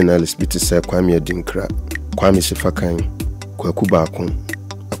senior journalist bit say Kwame Adinkra, Kwame Sefakan, Kwaku Bakun,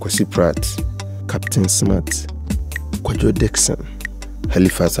 Akwasi Pratt, Captain Smart, Kwadwo Dixon,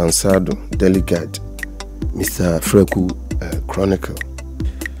 Halifax Ansado, Delegate, Mr. Freku Chronicle,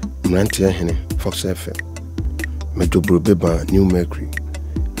 Mrantia Hene, Fox FM, Mejo Beba, New Mercury,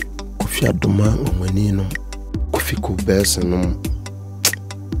 Kofi Adoma, Omanino, Kofi Kubelson,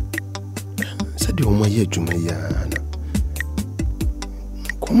 Sadi Omaye Jumayana.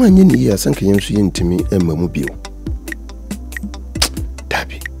 Come on, you Asanka Yamsu to me, Emma Mobile.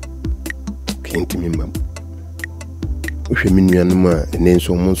 Tabby came to me, ma'am. If you mean you and then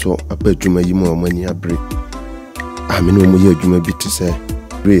so much so, I bet you my money a break. I mean, no more you may be to say,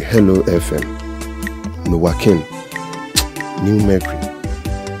 Hello FM, no Akan, New Mercury,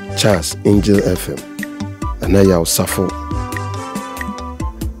 Charles, Angel FM, and I will suffer.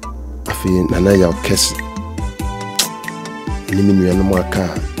 I feel and I will kiss. You mean you no more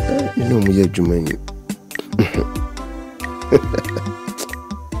car? You know me, you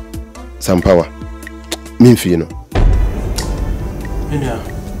some power. Memphis, you know. Yeah.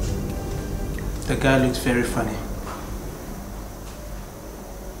 The guy looks very funny.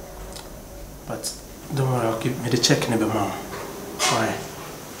 But don't worry, I'll give me the check in a bit more. Why?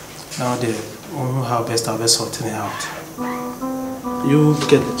 Now we know how best I'll be sorting it out. You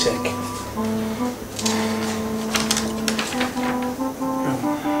get the check.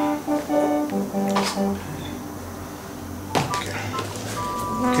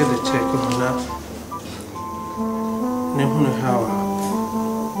 Get the check on that. Never how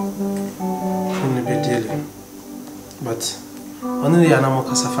only be dealing. But only the animal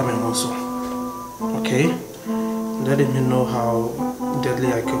family also. Okay? Letting me know how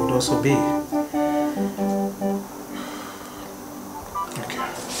deadly I could also be. Okay.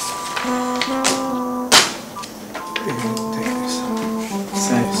 Take this.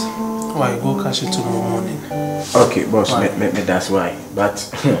 Thanks. Why go cash it tomorrow morning? Okay, boss, that's why. But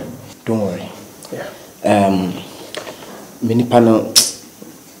don't worry. Yeah. Many panel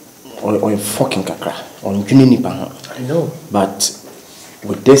on fucking kakra on Juniper. I know. But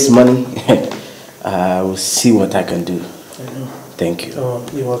with this money, I will see what I can do. I know. Thank you. Oh,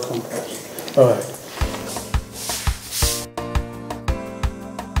 you're welcome. All right.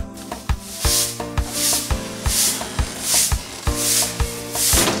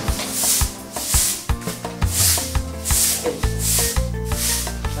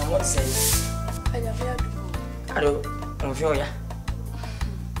 Hello, I'm sure ya.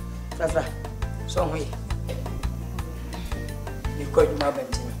 That's right. So we. You got my baby.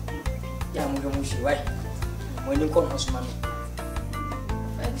 Yeah, I'm going to see why. When you come home, mommy.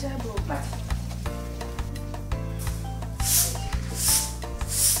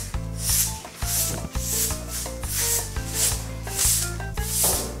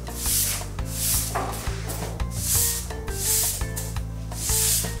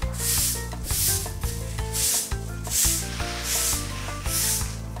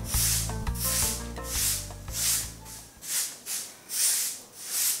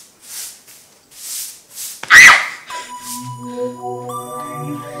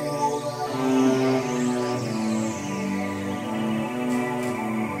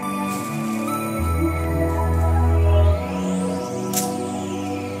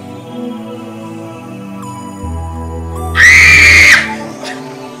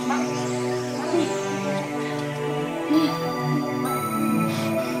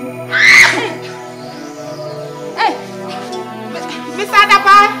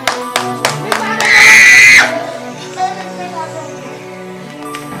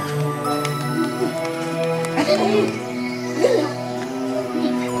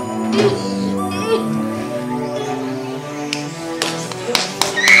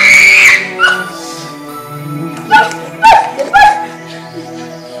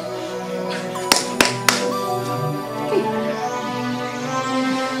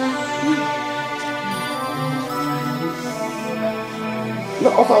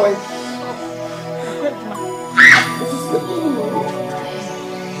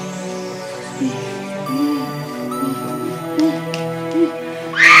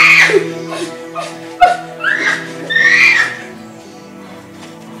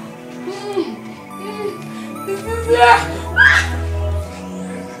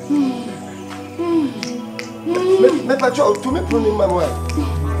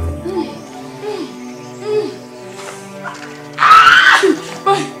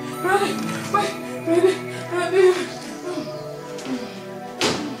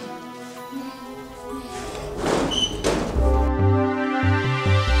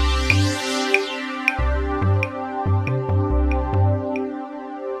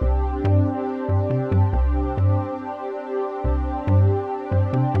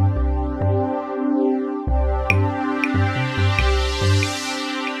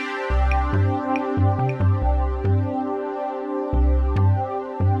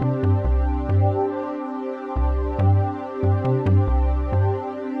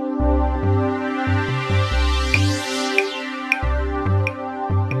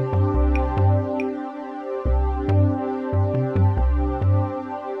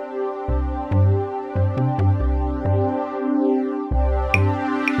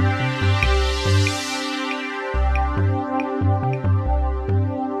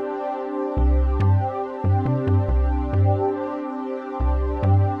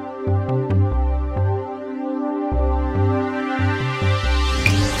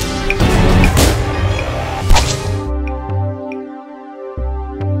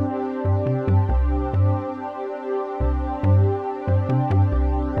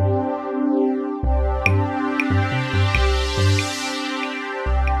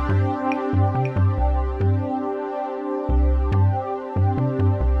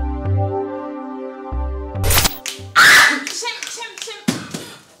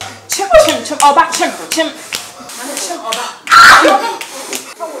 chim oba chim. Mami chim oba.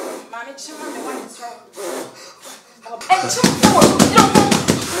 Mami chim mami one is right. Chim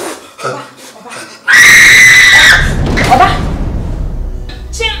Oba.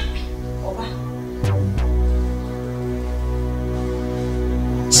 Chim. Oba.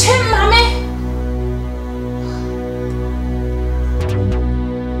 Chim, mami.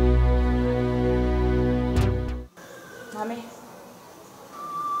 Mami.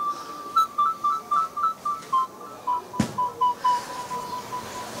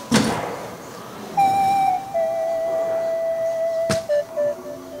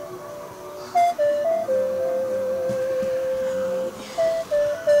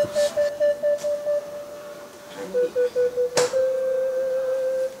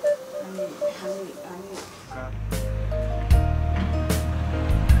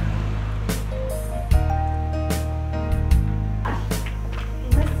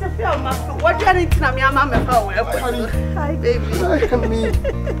 Hi, baby. Hi, honey.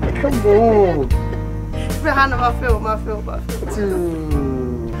 Come on. My feel.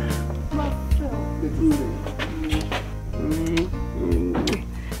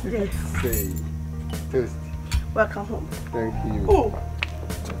 Toast. Welcome home. Thank you. Oh.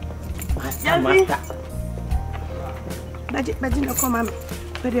 Yavi. Baji no come mami.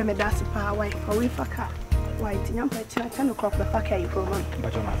 Bedu me dance pa wife for we faka. White, young person, I can't call the fuck you from me.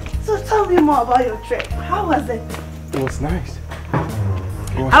 So tell me more about your trip. How was it? It was nice.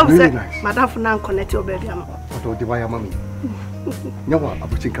 It was really nice. Madam for now connect your baby. What do you mommy? No one, I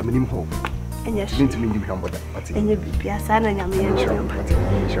was coming in home. And yes, she didn't mean you come with that. And you be a son and I'm here.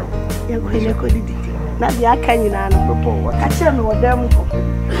 You're going to call it. Not the Akan, you know. I can't know them.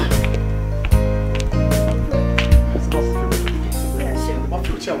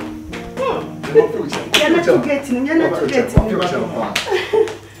 You're not getting.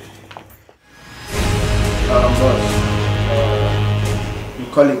 We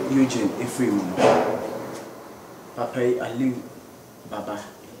call it Eugene Ephraim. Papa, I live Baba,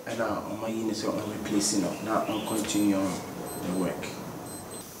 and now my unit is replacing up. Now I'm continuing the work.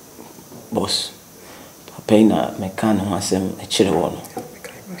 Boss, Papa, na mekano hasem echire wono.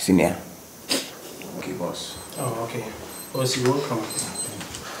 Senior. Okay, boss. Oh, okay. Boss, you're welcome.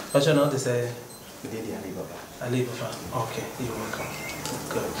 What's your name? They say Ali Baba. Okay, you're welcome.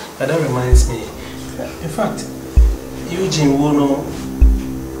 Good. But that reminds me. In fact, Eugene Wono.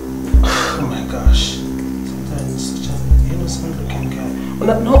 Oh my gosh. Sometimes such an innocent looking guy.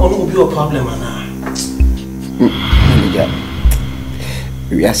 Well, no one will be a problem, Anna.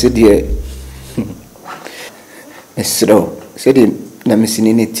 We are said here. So, said him, na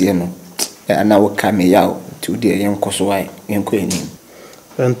missinity, no. And now come out to the young Koswai, young queen.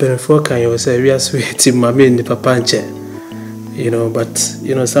 And before can you say, we are sweet in my main papanche. You know, but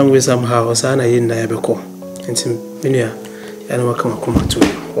some way, somehow, Sana in Nayabeko. And Minia, and welcome to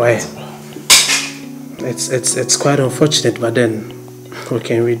why? It's quite unfortunate, but then what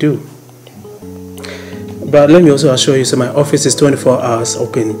can we do? But let me also assure you, so my office is 24 hours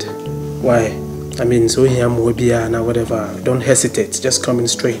opened. Why? I mean, so here I'm Wobia, whatever. Don't hesitate, just come in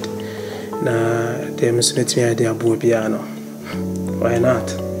straight. Nah, they must me idea Wobia. Why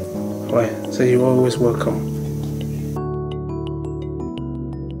not? Why? So you're always welcome.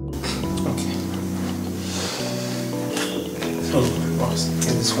 Okay. So, boss,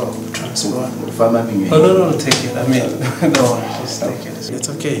 take this for transport. Oh, no, take it. I mean, no, just take it. It's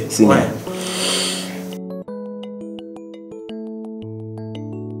okay. Why?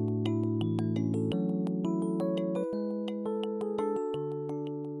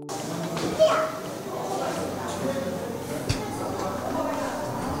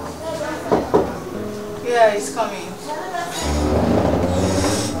 Yeah, he's coming.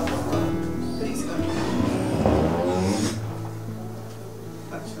 Please come.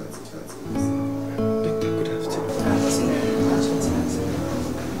 Good afternoon.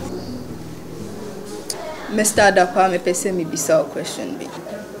 Mr. Adapa, me pese me bisa question be.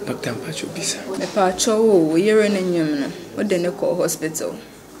 Dr. Mpacho bisa. Me pacho wo yere na nyum no. O de ne call hospital.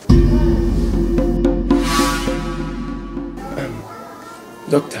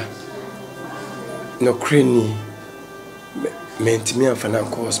 Doctor. No cranny. Meant me and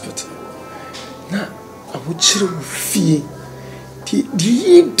Fananco Hospital. Now, I would chill with fee.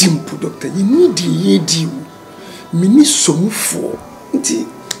 The dimple, doctor. You need the AD. Mini so for.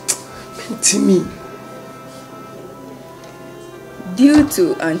 Me. Due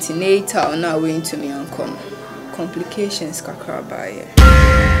to antenatal now going to me uncle. Complications kakra by.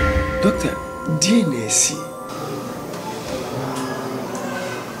 Doctor, DNC.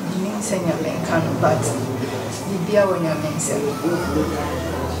 Senya menkano but bibia wonya mense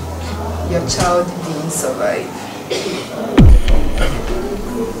your child didn't survive.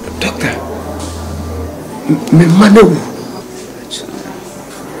 Doctor, me manu.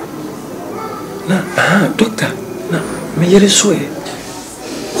 Doctor, me yere soe.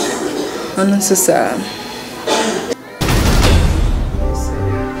 Unnecessary.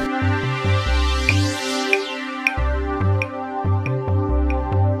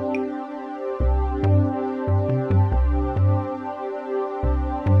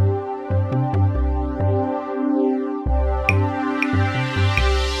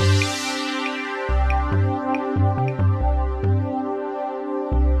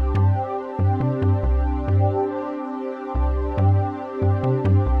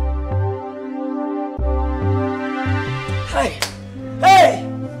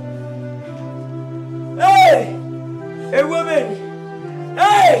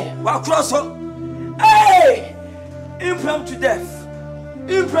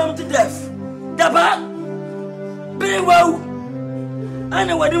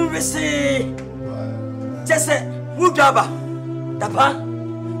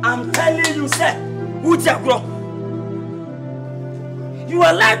 I'm telling you, sir, you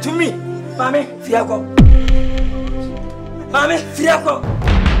are lying to me. Mami, Fiago. Mami, Fiago.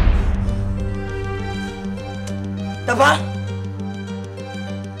 Daba.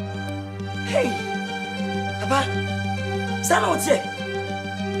 Hey, Daba. Sana otie.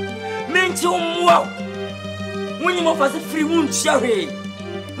 Menti umwa. When you move free wound, Sherry.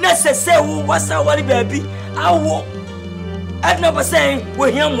 Necessary was our baby. I walk. I've never saying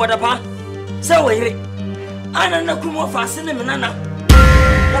we're here, what about? So we're I don't know who more fast in the manana.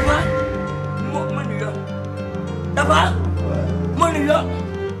 Daba, money, Daba, money,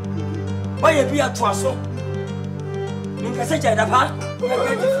 why you be a trousseau? Nkansah, Daba,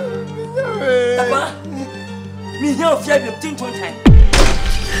 Daba, me here of your tin to time.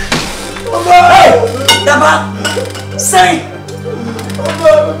 Daba, say,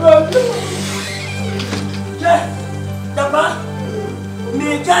 Daba,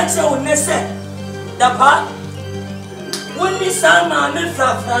 me can't say what they say. Daba, when me son man me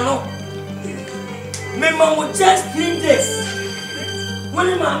frafrano, me mama just 3 days. When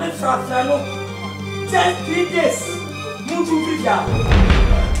me man me frafrano, just 3 days. Mutu Vivian,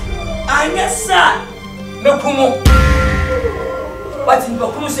 I guess sir, no kumo. But in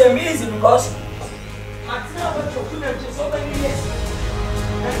Bakumu say amazing because I never took to so many years.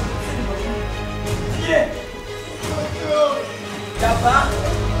 Yeah. Daba,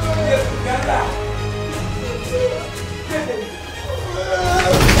 Ganga.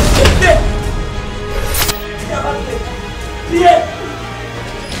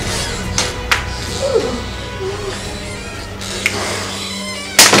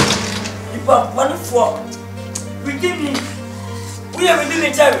 You are 1-4. We give me. We are within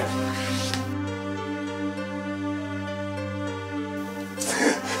each other.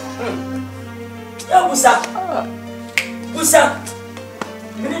 Busa. Busa.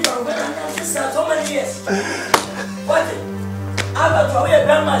 Minute of when I'm sister so many years. What? I'm about to wear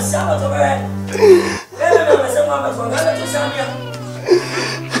grandma, Sabbath over her.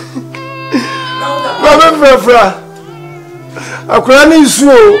 Mama Frafra. Akwani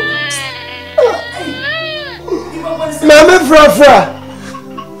isuo. Mama Frafra.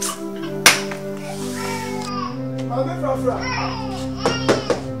 Mama Frafra.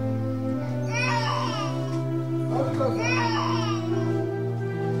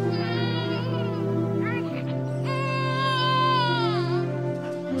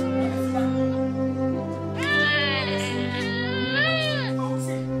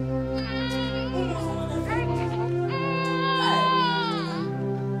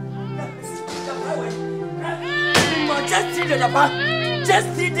 Just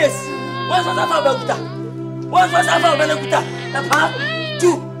 3 days. What was I about? What was I about?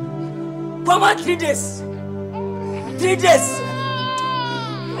 2. Come on, 3 days. 3 days.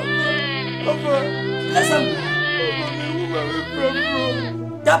 Listen.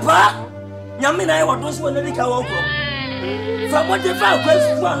 Dapa, Yamina, I want to know the cow. From what the file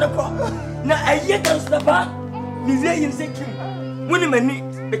questions on the clock. Now, I yet does the bar. Museum thinking. When you need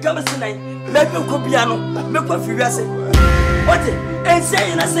become a sinner, make no copiano, make what you say. What? And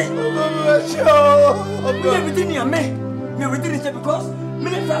say, and I say, everything you make, we did it because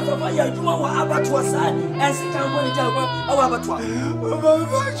many of you do about to aside and sit down when you tell about what.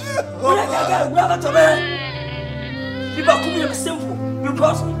 People come here simple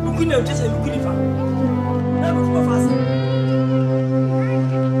because we couldn't just a good. Never fast.